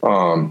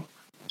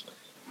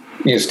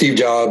 Steve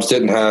Jobs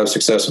didn't have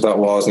success without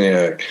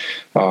Wozniak.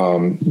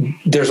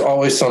 There's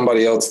always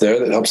somebody else there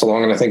that helps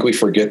along, and I think we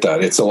forget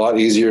that. It's a lot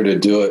easier to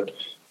do it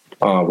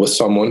with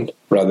someone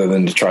rather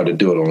than to try to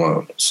do it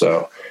alone.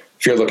 So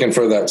if you're looking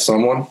for that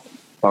someone,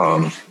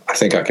 I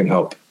think I can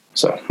help.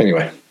 So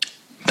anyway.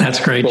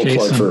 That's great,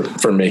 Jason. Plug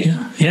for me.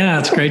 Yeah,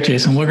 that's great,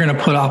 Jason.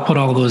 I'll put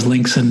all those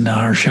links in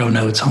our show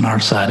notes on our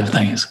side of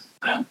things.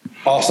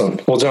 Awesome.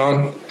 Well,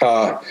 John,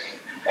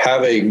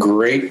 have a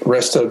great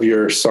rest of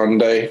your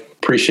Sunday.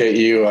 Appreciate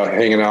you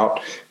hanging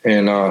out,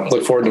 and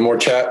look forward to more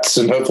chats.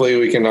 And hopefully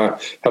we can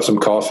have some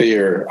coffee,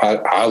 or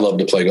I love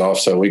to play golf,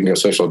 so we can go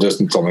social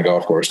distance on the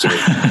golf course too.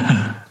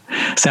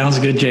 Sounds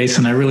good,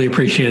 Jason. I really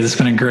appreciate it. It's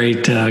been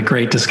a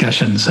great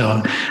discussion.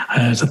 So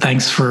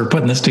thanks for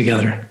putting this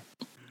together.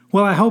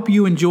 Well, I hope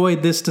you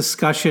enjoyed this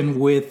discussion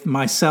with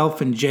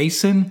myself and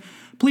Jason.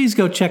 Please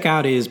go check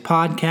out his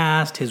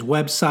podcast, his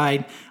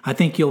website. I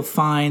think you'll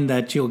find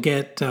that you'll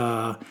get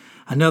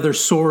another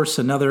source,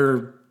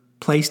 another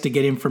place to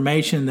get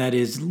information that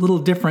is a little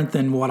different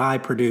than what I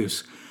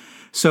produce.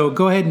 So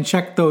go ahead and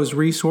check those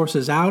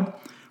resources out.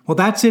 Well,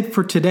 that's it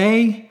for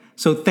today.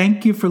 So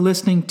thank you for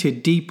listening to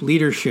Deep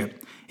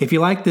Leadership. If you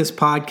like this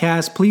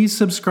podcast, please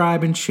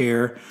subscribe and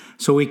share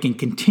so we can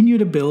continue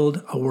to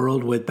build a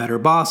world with better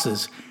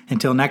bosses.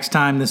 Until next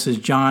time, this is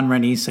John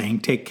Rennie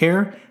saying take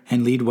care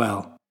and lead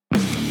well.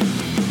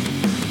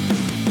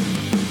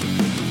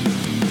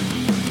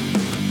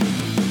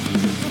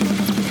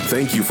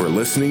 Thank you for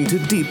listening to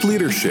Deep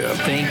Leadership.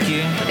 Thank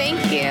you.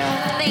 Thank you.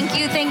 Thank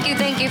you, thank you,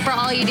 thank you for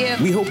all you do.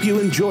 We hope you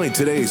enjoyed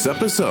today's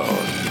episode.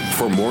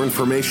 For more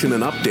information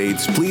and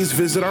updates, please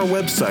visit our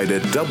website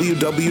at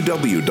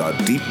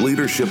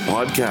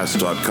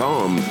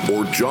www.deepleadershippodcast.com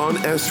or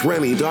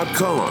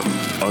johnsrennie.com.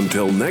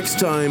 Until next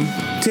time,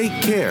 take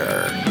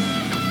care.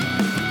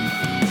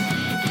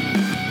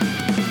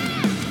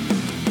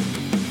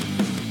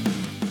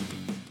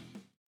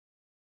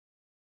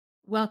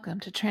 Welcome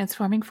to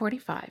Transforming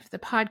 45, the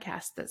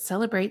podcast that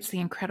celebrates the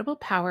incredible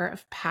power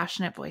of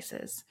passionate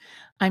voices.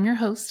 I'm your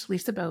host,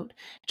 Lisa Boat.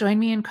 Join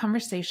me in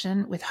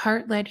conversation with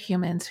heart-led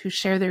humans who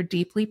share their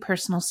deeply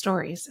personal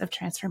stories of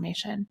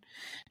transformation.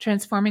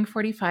 Transforming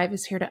 45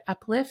 is here to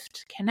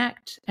uplift,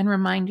 connect, and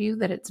remind you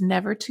that it's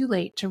never too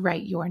late to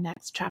write your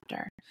next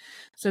chapter.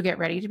 So get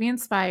ready to be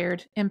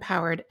inspired,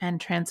 empowered,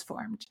 and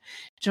transformed.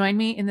 Join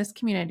me in this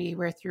community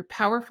where through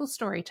powerful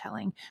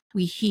storytelling,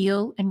 we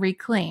heal and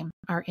reclaim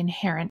our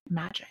inherent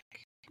magic.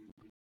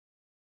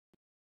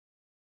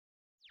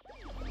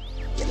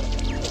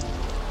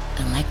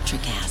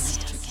 Electricast.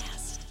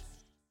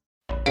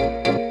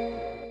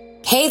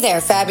 Hey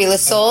there,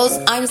 fabulous souls.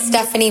 I'm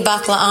Stephanie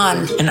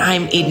Baklaan. And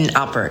I'm Eden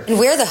Alpert. And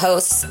we're the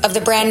hosts of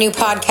the brand new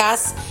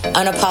podcast,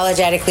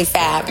 Unapologetically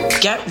Fab.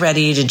 Get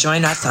ready to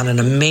join us on an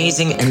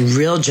amazing and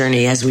real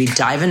journey as we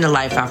dive into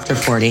life after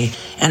 40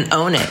 and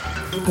own it.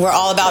 We're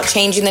all about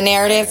changing the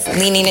narrative,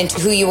 leaning into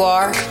who you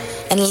are,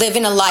 and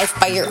living a life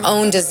by your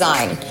own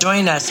design.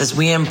 Join us as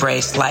we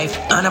embrace life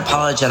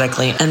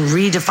unapologetically and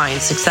redefine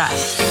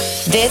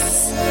success.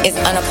 This is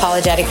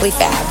Unapologetically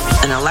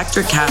Fab, an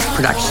Electric Cast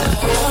production.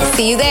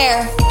 See you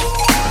there.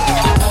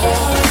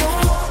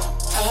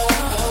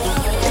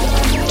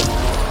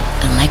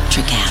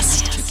 Electric Cast.